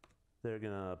 They're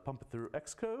gonna pump it through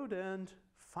Xcode, and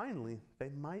finally, they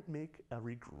might make a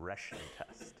regression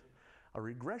test. A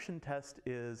regression test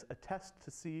is a test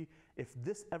to see if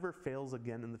this ever fails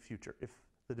again in the future, if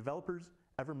the developers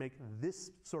ever make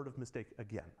this sort of mistake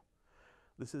again.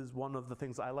 This is one of the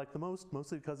things I like the most,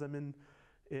 mostly because I'm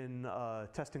in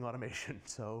testing automation,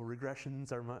 so regression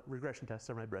tests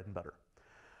are my bread and butter.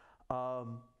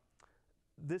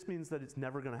 This means that it's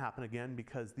never going to happen again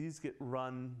because these get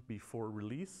run before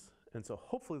release, and so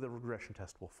hopefully the regression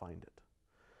test will find it.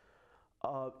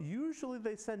 Usually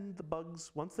they send the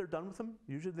bugs, once they're done with them,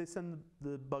 usually they send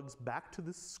the bugs back to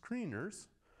the screeners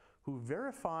who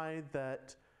verify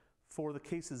that for the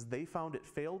cases they found it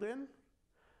failed in,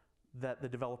 that the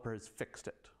developer has fixed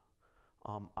it.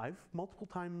 I've multiple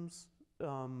times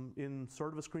in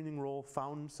sort of a screening role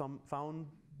found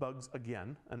bugs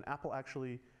again, and Apple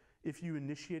actually, if you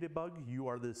initiate a bug, you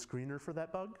are the screener for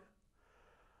that bug.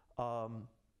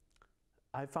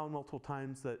 I've found multiple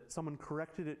times that someone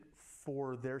corrected it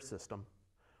for their system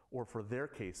or for their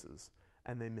cases,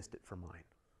 and they missed it for mine.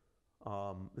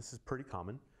 This is pretty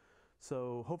common.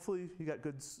 So hopefully you got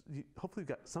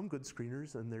some good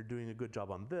screeners, and they're doing a good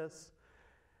job on this.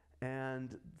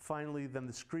 And finally, then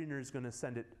the screener is going to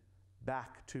send it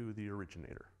back to the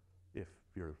originator, if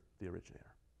you're the originator.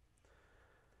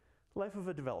 Life of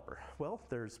a developer. Well,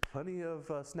 there's plenty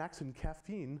of snacks and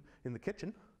caffeine in the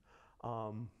kitchen.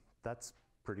 That's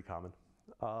pretty common.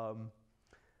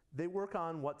 They work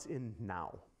on what's in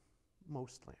now,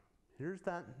 mostly. Here's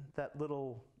that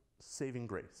little saving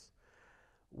grace.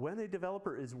 When a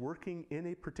developer is working in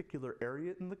a particular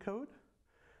area in the code,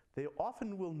 they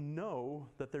often will know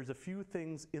that there's a few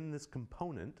things in this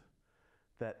component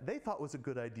that they thought was a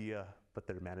good idea, but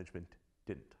their management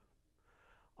didn't.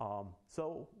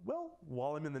 Well,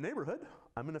 while I'm in the neighborhood,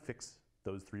 I'm going to fix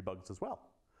those 3 bugs as well.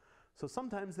 So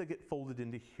sometimes they get folded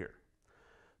into here.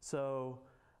 So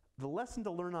the lesson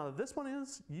to learn out of this one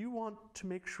is you want to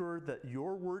make sure that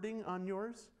your wording on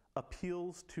yours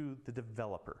appeals to the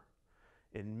developer.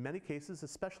 In many cases,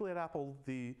 especially at Apple,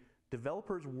 the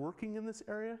developers working in this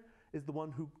area is the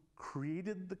one who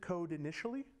created the code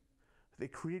initially. They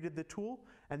created the tool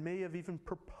and may have even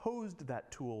proposed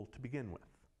that tool to begin with.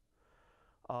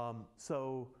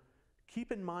 So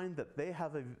keep in mind that they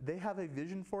have a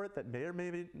vision for it that may or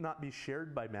may not be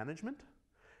shared by management.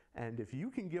 And if you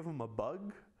can give them a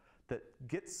bug that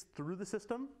gets through the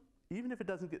system, even if it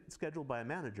doesn't get scheduled by a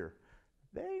manager,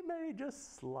 they may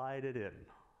just slide it in.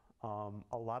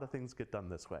 A lot of things get done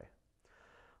this way.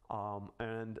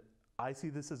 And I see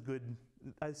this as good.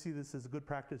 I see this as a good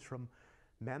practice from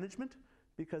management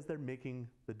because they're making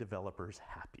the developers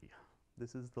happy.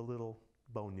 This is the little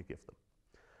bone you give them.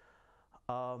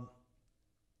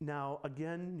 Now,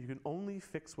 again, you can only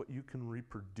fix what you can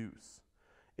reproduce.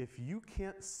 If you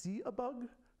can't see a bug,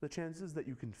 the chances that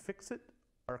you can fix it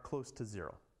are close to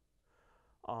zero,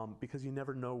 because you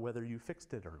never know whether you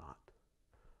fixed it or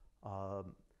not.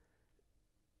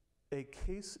 A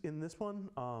case in this one,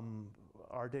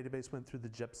 our database went through the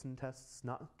Jepsen tests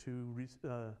not too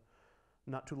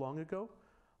long ago.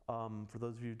 For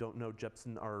those of you who don't know,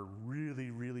 Jepsen are really,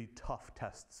 really tough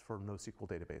tests for NoSQL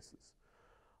databases.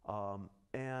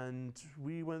 And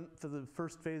we went through the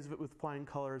first phase of it with flying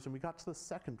colors, and we got to the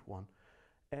second one.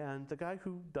 And the guy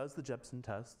who does the Jepsen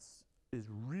tests is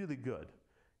really good.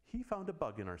 He found a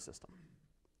bug in our system.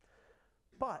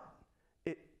 But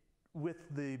with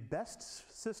the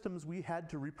best systems we had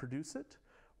to reproduce it,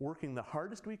 working the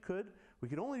hardest we could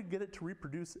only get it to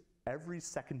reproduce every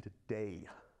second day.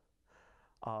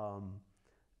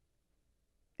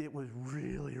 It was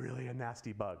really, really a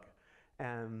nasty bug.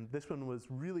 And this one was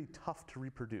really tough to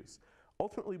reproduce.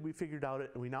 Ultimately, we figured out it,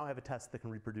 and we now have a test that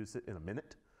can reproduce it in a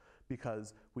minute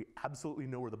because we absolutely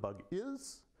know where the bug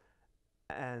is,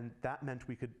 and that meant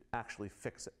we could actually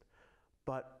fix it.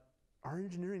 But our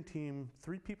engineering team,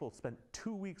 3 people, spent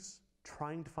 2 weeks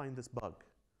trying to find this bug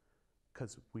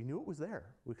because we knew it was there.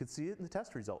 We could see it in the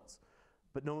test results,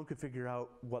 but no one could figure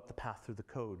out what the path through the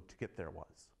code to get there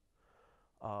was.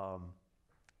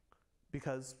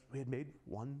 Because we had made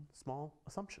one small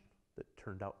assumption that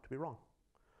turned out to be wrong.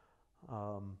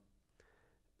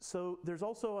 So there's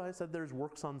also, I said, there's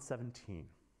works on 17.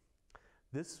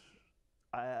 This,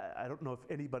 I don't know if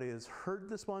anybody has heard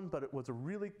this one, but it was a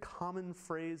really common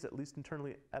phrase, at least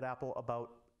internally at Apple,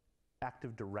 about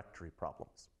Active Directory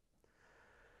problems.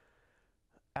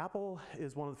 Apple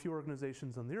is one of the few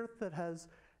organizations on the earth that has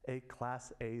a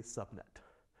Class A subnet.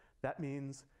 That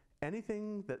means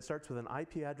anything that starts with an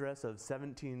IP address of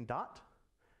 17 dot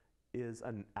is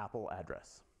an Apple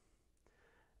address.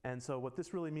 And so what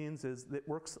this really means is that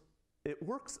it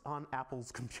works on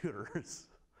Apple's computers.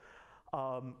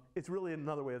 It's really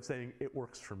another way of saying it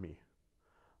works for me.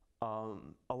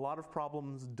 A lot of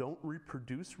problems don't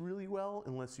reproduce really well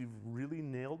unless you've really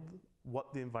nailed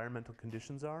what the environmental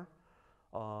conditions are.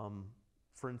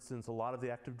 For instance, a lot of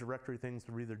the Active Directory things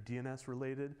were either DNS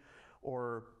related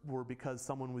or were because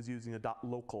someone was using a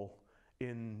 .local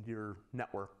in your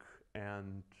network,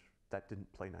 and that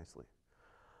didn't play nicely.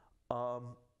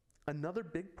 Another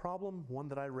big problem, one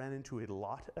that I ran into a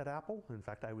lot at Apple, in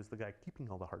fact I was the guy keeping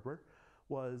all the hardware,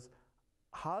 was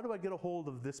how do I get a hold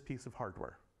of this piece of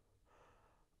hardware?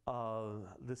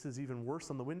 This is even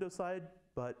worse on the Windows side,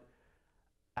 but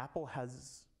Apple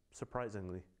has,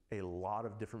 surprisingly, a lot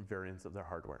of different variants of their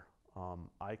hardware.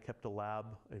 I kept a lab,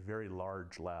 a very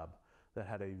large lab, that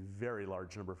had a very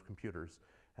large number of computers.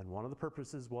 And one of the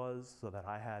purposes was so that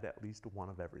I had at least one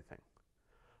of everything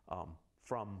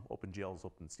from OpenGL's,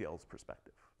 OpenCL's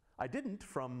perspective. I didn't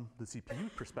from the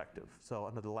CPU perspective, so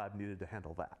another lab needed to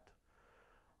handle that.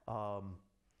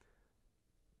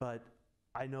 But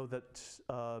I know that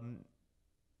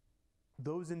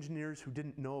those engineers who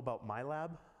didn't know about my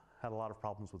lab had a lot of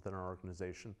problems within our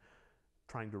organization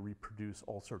trying to reproduce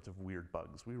all sorts of weird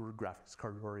bugs. We were graphics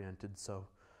card oriented, so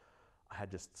I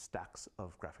had just stacks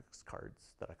of graphics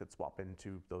cards that I could swap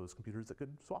into those computers that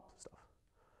could swap stuff.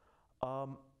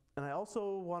 And I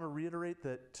also want to reiterate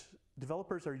that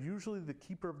developers are usually the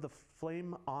keeper of the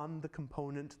flame on the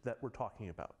component that we're talking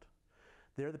about.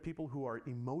 They're the people who are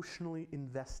emotionally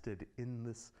invested in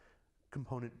this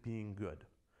component being good.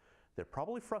 They're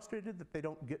probably frustrated that they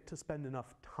don't get to spend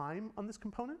enough time on this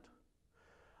component.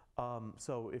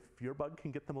 So if your bug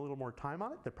can get them a little more time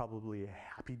on it, they're probably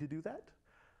happy to do that.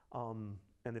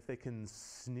 And if they can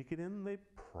sneak it in, they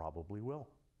probably will.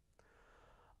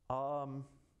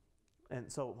 And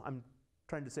so I'm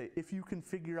trying to say, if you can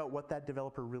figure out what that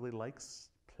developer really likes,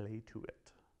 play to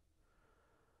it.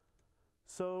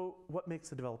 So what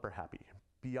makes a developer happy?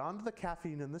 Beyond the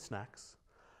caffeine in the snacks,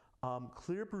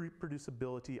 clear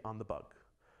reproducibility on the bug.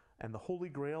 And the holy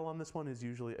grail on this one is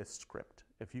usually a script.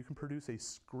 If you can produce a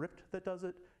script that does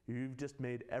it, you've just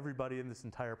made everybody in this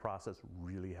entire process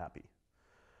really happy.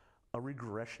 A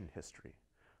regression history.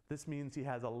 This means he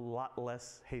has a lot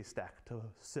less haystack to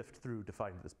sift through to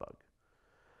find this bug.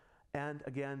 And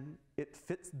again, it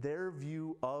fits their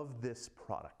view of this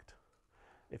product.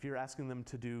 If you're asking them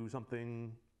to do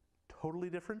something totally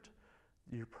different,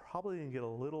 you're probably gonna get a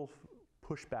little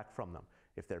pushback from them.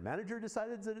 If their manager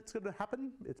decides that it's gonna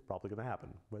happen, it's probably gonna happen,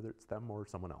 whether it's them or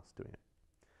someone else doing it.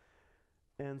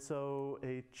 And so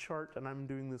a chart, and I'm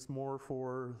doing this more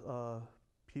for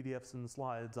PDFs and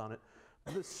slides on it,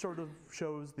 this sort of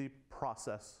shows the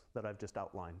process that I've just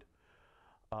outlined.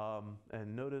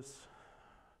 And notice,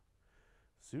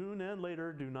 soon and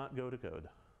later, do not go to code.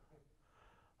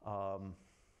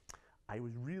 I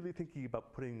was really thinking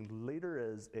about putting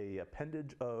later as a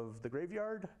appendage of the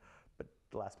graveyard, but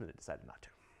the last minute decided not to.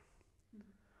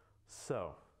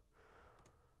 So,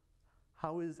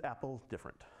 how is Apple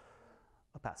different?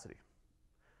 Opacity.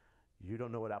 You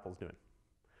don't know what Apple's doing.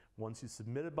 Once you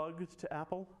submit a bug to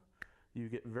Apple, you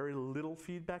get very little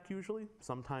feedback usually,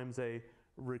 sometimes a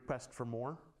request for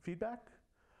more feedback,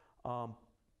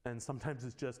 and sometimes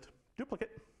it's just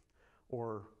duplicate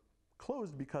or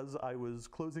closed because I was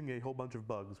closing a whole bunch of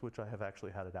bugs, which I have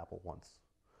actually had at Apple once.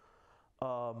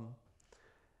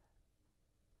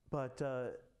 But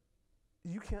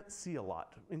you can't see a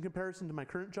lot. In comparison to my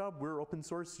current job, we're open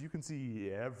source, you can see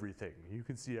everything. You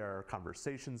can see our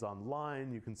conversations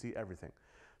online, you can see everything.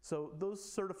 So those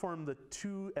sort of form the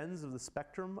two ends of the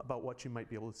spectrum about what you might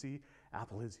be able to see.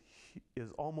 Apple is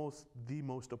almost the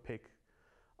most opaque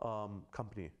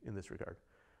company in this regard.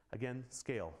 Again,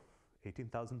 scale,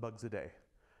 18,000 bugs a day.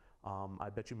 I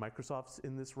bet you Microsoft's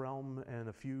in this realm and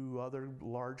a few other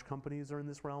large companies are in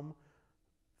this realm.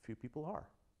 Few people are.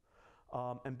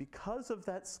 And because of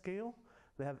that scale,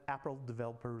 they have Apple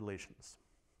developer relations.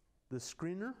 The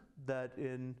screener that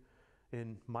in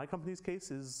my company's case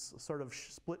is sort of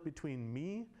split between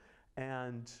me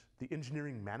and the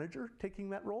engineering manager taking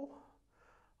that role.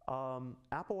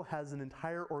 Apple has an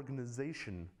entire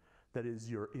organization that is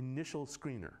your initial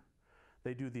screener.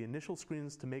 They do the initial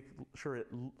screens to make sure it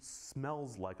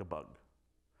smells like a bug.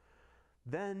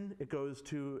 Then it goes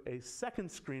to a second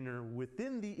screener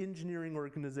within the engineering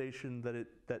organization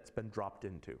that's been dropped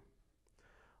into.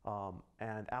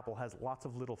 And Apple has lots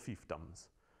of little fiefdoms.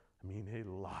 I mean, a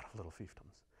lot of little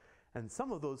fiefdoms. And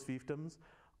some of those fiefdoms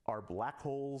are black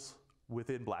holes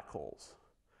within black holes,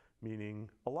 meaning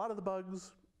a lot of the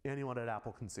bugs anyone at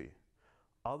Apple can see.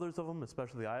 Others of them,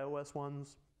 especially the iOS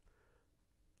ones,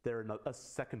 they're in a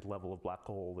second level of black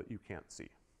hole that you can't see.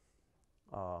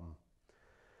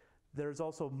 There's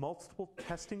also multiple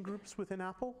testing groups within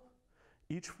Apple,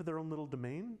 each for their own little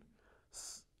domain.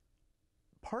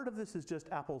 Part of this is just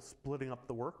Apple splitting up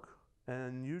the work,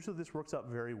 and usually this works out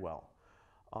very well.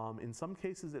 In some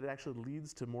cases, it actually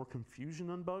leads to more confusion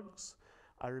on bugs.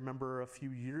 I remember a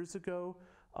few years ago,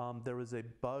 there was a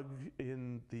bug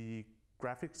in the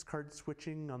graphics card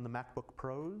switching on the MacBook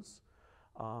Pros,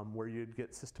 where you'd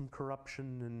get system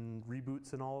corruption and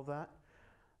reboots and all of that.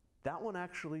 That one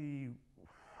actually,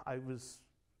 I was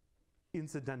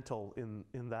incidental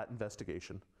in that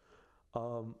investigation.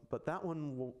 But that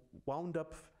one wound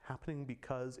up happening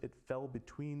because it fell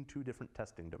between two different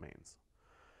testing domains.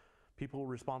 People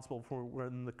were responsible for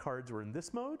when the cards were in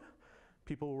this mode.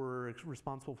 People were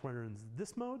responsible for when they're in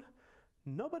this mode.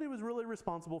 Nobody was really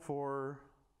responsible for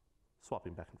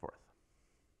swapping back and forth.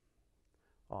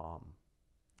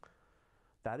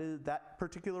 That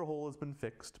particular hole has been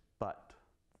fixed, but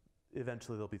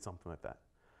eventually there'll be something like that.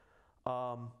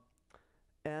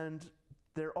 And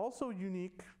they're also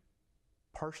unique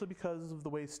partially because of the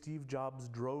way Steve Jobs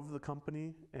drove the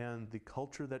company and the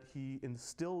culture that he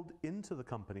instilled into the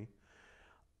company.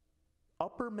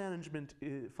 Upper management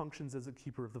functions as a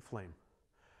keeper of the flame.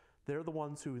 They're the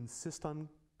ones who insist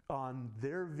on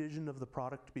their vision of the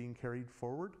product being carried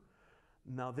forward.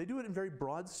 Now, they do it in very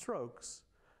broad strokes,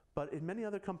 but in many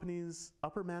other companies,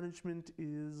 upper management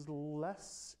is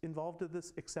less involved in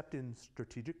this except in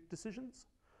strategic decisions.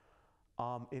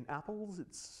 In Apple's,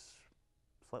 it's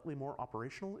slightly more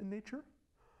operational in nature.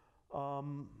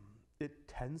 It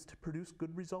tends to produce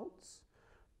good results,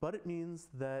 but it means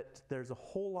that there's a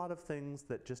whole lot of things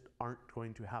that just aren't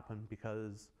going to happen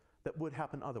that would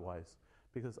happen otherwise,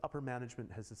 because upper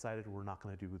management has decided we're not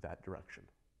going to do that direction.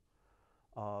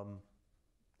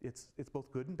 It's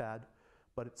both good and bad,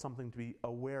 but it's something to be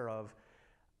aware of.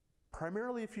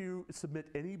 Primarily if you submit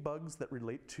any bugs that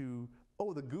relate to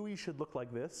oh, the GUI should look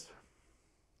like this.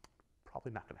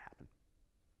 Probably not going to happen.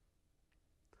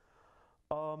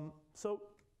 So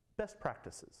best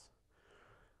practices.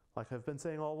 Like I've been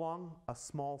saying all along, a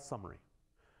small summary.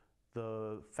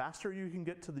 The faster you can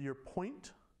get to your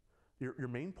point, your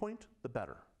main point, the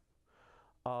better.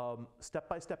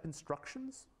 Step-by-step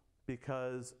instructions,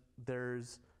 because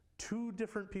there's 2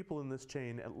 different people in this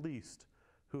chain at least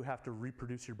who have to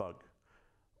reproduce your bug,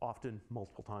 often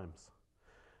multiple times.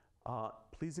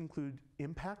 Please include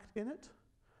impact in it,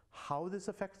 how this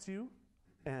affects you,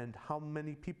 and how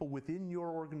many people within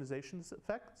your organization this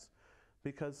affects,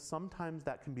 because sometimes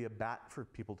that can be a bat for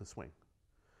people to swing.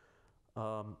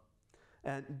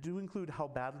 And do include how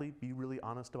badly, be really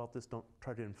honest about this, don't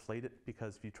try to inflate it,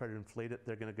 because if you try to inflate it,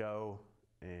 they're gonna go,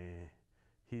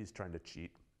 he's trying to cheat.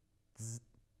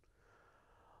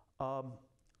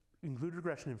 Include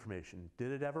regression information.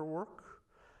 Did it ever work?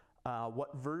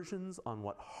 What versions on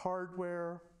what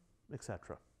hardware,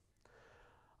 etc.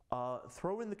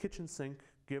 Throw in the kitchen sink,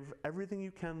 give everything you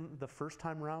can the first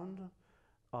time around.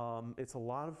 It's a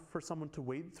lot for someone to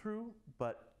wade through,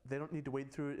 but they don't need to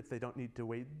wade through it if they don't need to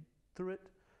wade through it.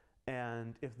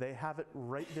 And if they have it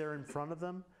right there in front of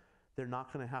them, they're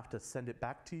not going to have to send it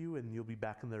back to you, and you'll be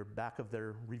back in their back of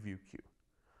their review queue.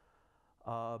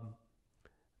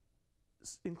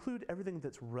 Include everything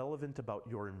that's relevant about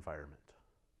your environment.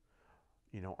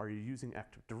 You know, are you using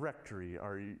Active Directory?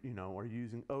 Are you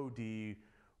using OD?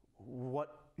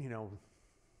 What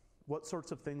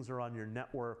sorts of things are on your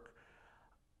network?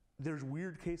 There's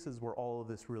weird cases where all of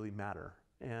this really matter,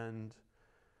 and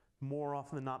more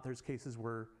often than not, there's cases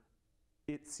where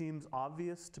it seems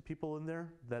obvious to people in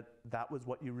there that that was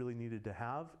what you really needed to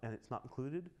have, and it's not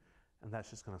included, and that's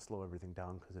just going to slow everything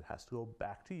down because it has to go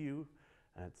back to you,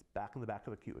 and it's back in the back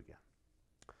of the queue again.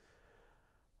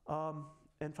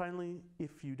 And finally,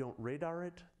 if you don't radar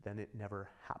it, then it never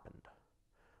happened.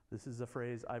 This is a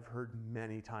phrase I've heard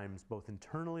many times, both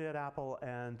internally at Apple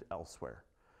and elsewhere.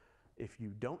 If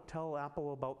you don't tell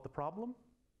Apple about the problem,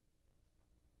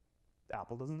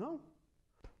 Apple doesn't know.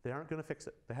 They aren't going to fix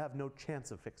it. They have no chance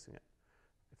of fixing it.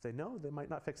 If they know, they might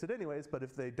not fix it anyways, but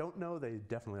if they don't know, they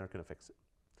definitely aren't going to fix it.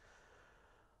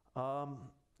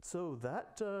 So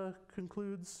that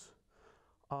concludes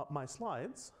my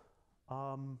slides.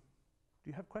 Do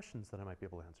you have questions that I might be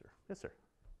able to answer? Yes, sir.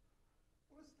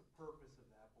 What is the purpose of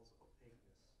Apple's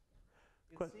opaqueness?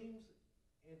 It seems,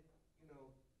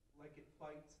 like it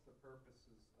fights the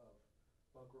purposes of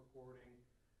bug reporting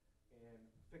and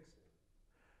fixing.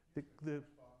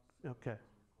 Okay.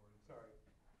 Sorry.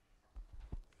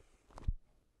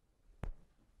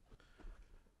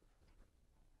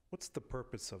 What's the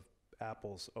purpose of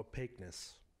Apple's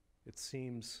opaqueness? It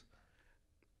seems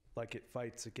like it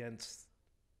fights against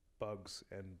bugs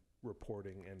and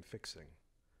reporting and fixing.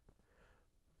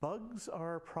 Bugs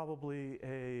are probably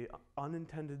an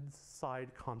unintended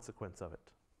side consequence of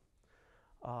it.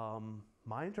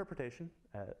 My interpretation,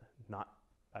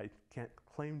 I can't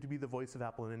claim to be the voice of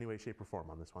Apple in any way, shape, or form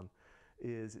on this one,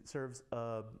 is it serves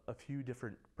a few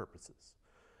different purposes.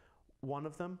 One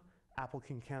of them, Apple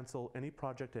can cancel any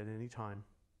project at any time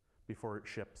before it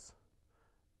ships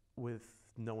with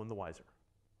no one the wiser.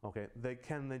 Okay, they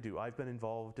do. I've been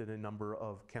involved in a number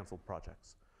of canceled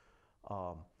projects.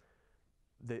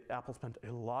 Apple spent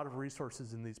a lot of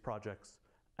resources in these projects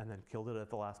and then killed it at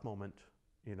the last moment,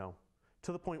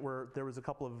 to the point where there was a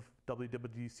couple of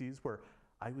WWDCs where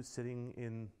I was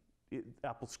sitting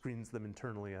Apple screens them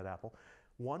internally at Apple,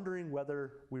 wondering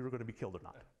whether we were going to be killed or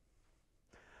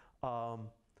not.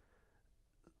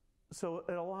 So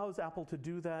it allows Apple to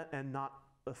do that and not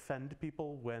offend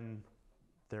people when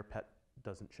their pet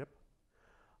doesn't ship.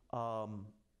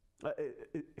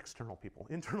 External people.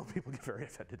 Internal people get very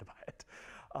offended by it.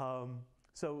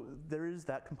 So there is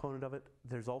that component of it.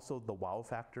 There's also the wow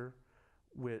factor,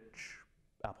 which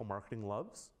Apple marketing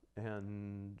loves,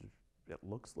 and it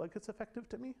looks like it's effective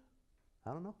to me.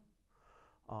 I don't know.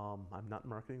 I'm not in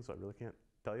marketing, so I really can't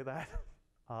tell you that.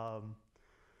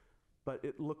 But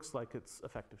it looks like it's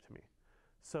effective to me.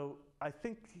 So I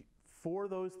think for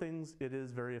those things, it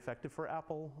is very effective for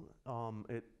Apple.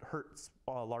 It hurts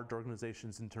large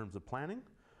organizations in terms of planning,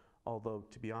 although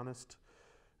to be honest,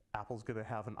 Apple's going to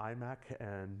have an iMac,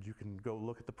 and you can go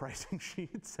look at the pricing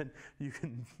sheets, and you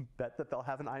can bet that they'll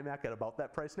have an iMac at about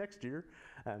that price next year,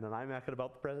 and an iMac at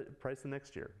about the price the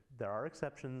next year. There are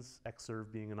exceptions,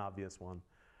 Xserve being an obvious one.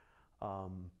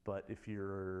 But if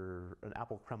you're an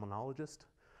Apple criminologist,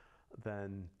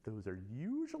 then those are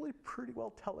usually pretty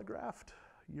well telegraphed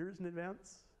years in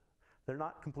advance. They're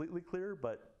not completely clear,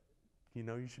 but you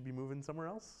should be moving somewhere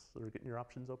else or getting your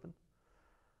options open.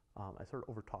 I sort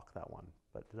of overtalked that one,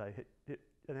 but did I hit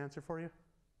an answer for you?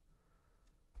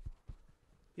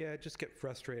 Yeah, I just get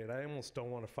frustrated. I almost don't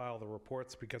want to file the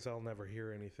reports because I'll never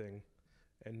hear anything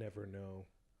and never know.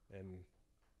 And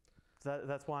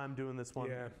That's why I'm doing this one.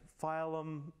 Yeah. File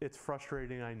them. It's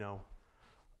frustrating, I know.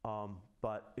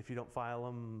 But if you don't file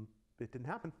them, it didn't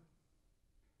happen.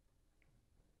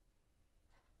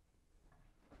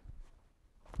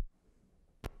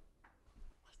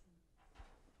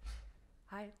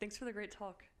 Hi, thanks for the great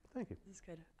talk. Thank you. This is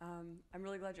good. I'm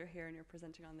really glad you're here and you're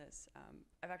presenting on this.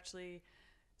 I've actually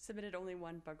submitted only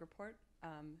one bug report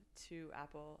to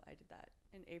Apple. I did that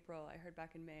in April. I heard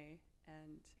back in May.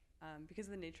 And because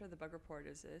of the nature of the bug report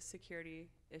is a security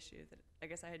issue that I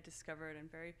guess I had discovered and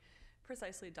very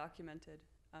precisely documented.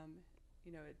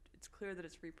 It's clear that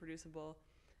it's reproducible.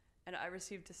 And I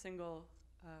received a single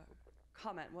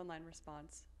comment, one-line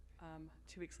response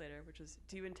 2 weeks later, which was,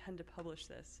 "Do you intend to publish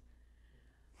this?"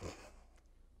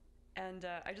 And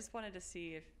I just wanted to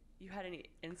see if you had any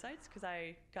insights, because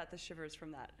I got the shivers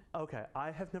from that. Okay,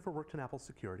 I have never worked in Apple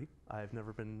security. I've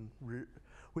never been,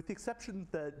 with the exception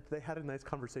that they had a nice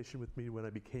conversation with me when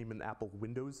I became an Apple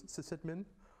Windows sysadmin.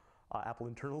 Apple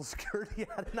internal security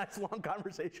had a nice long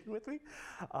conversation with me.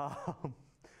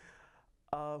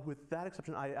 With that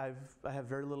exception, I have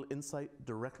very little insight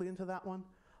directly into that one.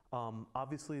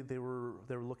 Obviously, they were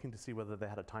looking to see whether they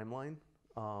had a timeline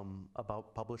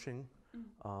about publishing.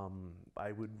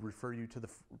 I would refer you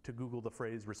to Google the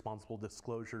phrase responsible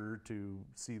disclosure to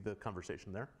see the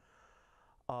conversation there.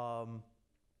 I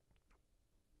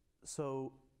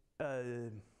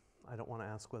don't want to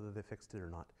ask whether they fixed it or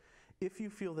not. If you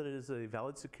feel that it is a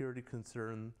valid security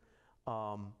concern,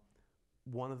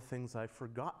 one of the things I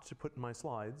forgot to put in my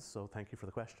slides, so thank you for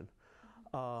the question,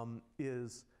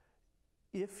 is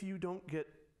if you don't get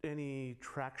any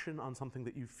traction on something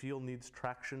that you feel needs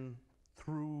traction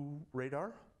through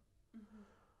Radar,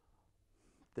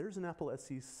 there's an Apple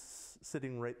SE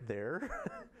sitting right there.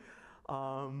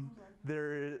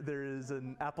 There is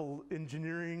an Apple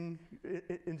engineering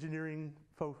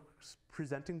folks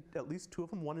presenting, at least 2 of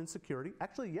them, one in security.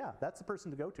 Actually, yeah, that's the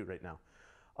person to go to right now.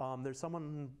 There's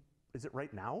someone, is it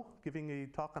right now, giving a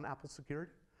talk on Apple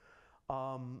security?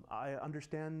 I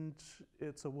understand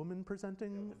it's a woman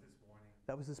presenting.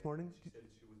 That was this morning. She said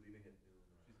she was leaving at noon.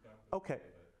 She's gone for Okay. the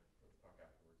day, but let's talk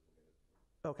afterwards.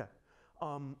 We'll get it. Okay.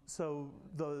 So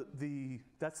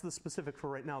that's the specific for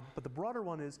right now. But the broader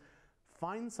one is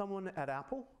find someone at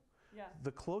Apple. Yeah.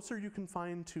 The closer you can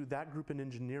find to that group in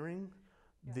engineering,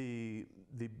 the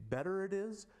better it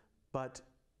is. But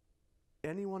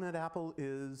anyone at Apple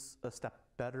is a step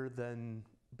better than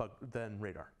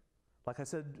Radar. Like I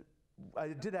said, I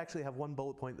did actually have one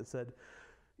bullet point that said,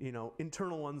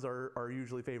 internal ones are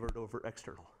usually favored over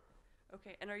external.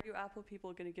 Okay, and are you Apple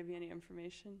people going to give you any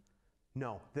information?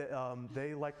 No,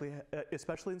 they likely,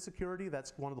 especially in security,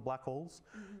 that's one of the black holes.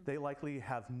 They likely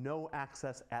have no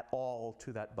access at all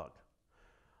to that bug.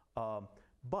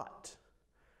 But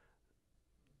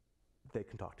they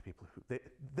can talk to people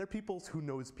they're peoples who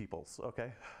knows peoples,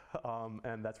 okay?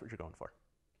 And that's what you're going for.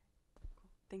 Cool.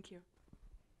 Thank you.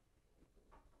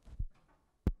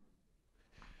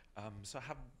 So I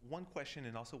have one question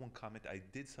and also one comment. I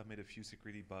did submit a few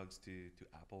security bugs to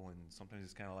Apple, and sometimes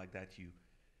it's kind of like that. You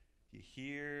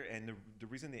hear, and the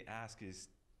reason they ask is,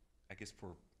 I guess,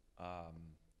 for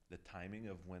the timing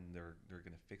of when they're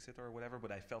going to fix it or whatever.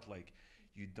 But I felt like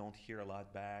you don't hear a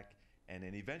lot back, and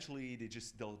then eventually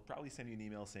they'll probably send you an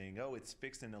email saying, "Oh, it's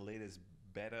fixed in the latest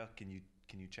beta. Can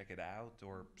you check it out?"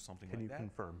 or something like that. Can you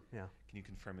confirm? Yeah. Can you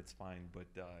confirm it's fine? But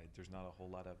there's not a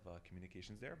whole lot of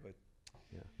communications there. But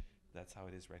Yeah. that's how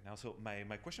it is right now. So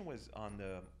my question was on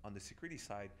the security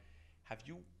side. Have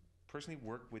you personally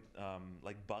worked with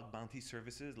like bug bounty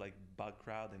services like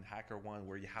BugCrowd and HackerOne,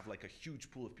 where you have like a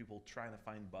huge pool of people trying to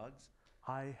find bugs?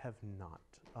 I have not.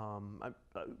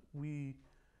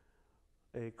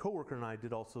 A coworker and I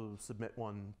did also submit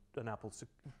an Apple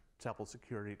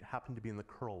Security. It happened to be in the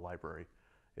Karl library.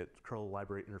 It's Karl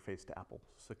library interface to Apple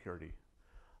Security.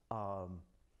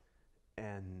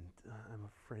 And I'm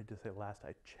afraid to say last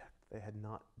I checked, they had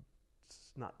not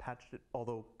patched it,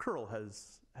 although Karl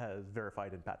has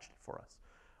verified and patched it for us.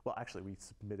 Well, actually, we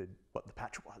submitted what the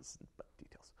patch was, but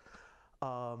details.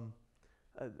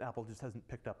 Apple just hasn't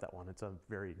picked up that one. It's a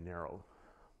very narrow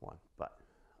one. But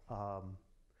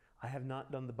I have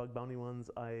not done the bug bounty ones.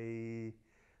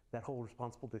 That whole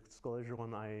responsible disclosure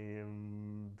one, I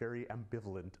am very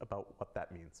ambivalent about what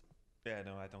that means. Yeah,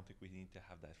 no, I don't think we need to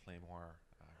have that flame war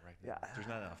right now. Yeah. There's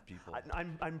not enough people.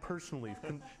 I'm personally,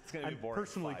 It's gonna be a boring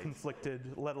personally fight.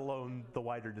 conflicted, let alone the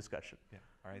wider discussion. Yeah.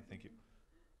 All right. Thank you.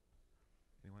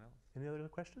 Anyone else? Any other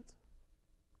questions?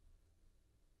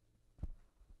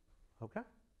 Okay.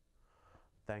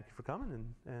 Thank you for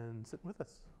coming and sitting with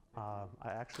us.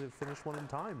 I actually finished one in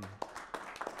time.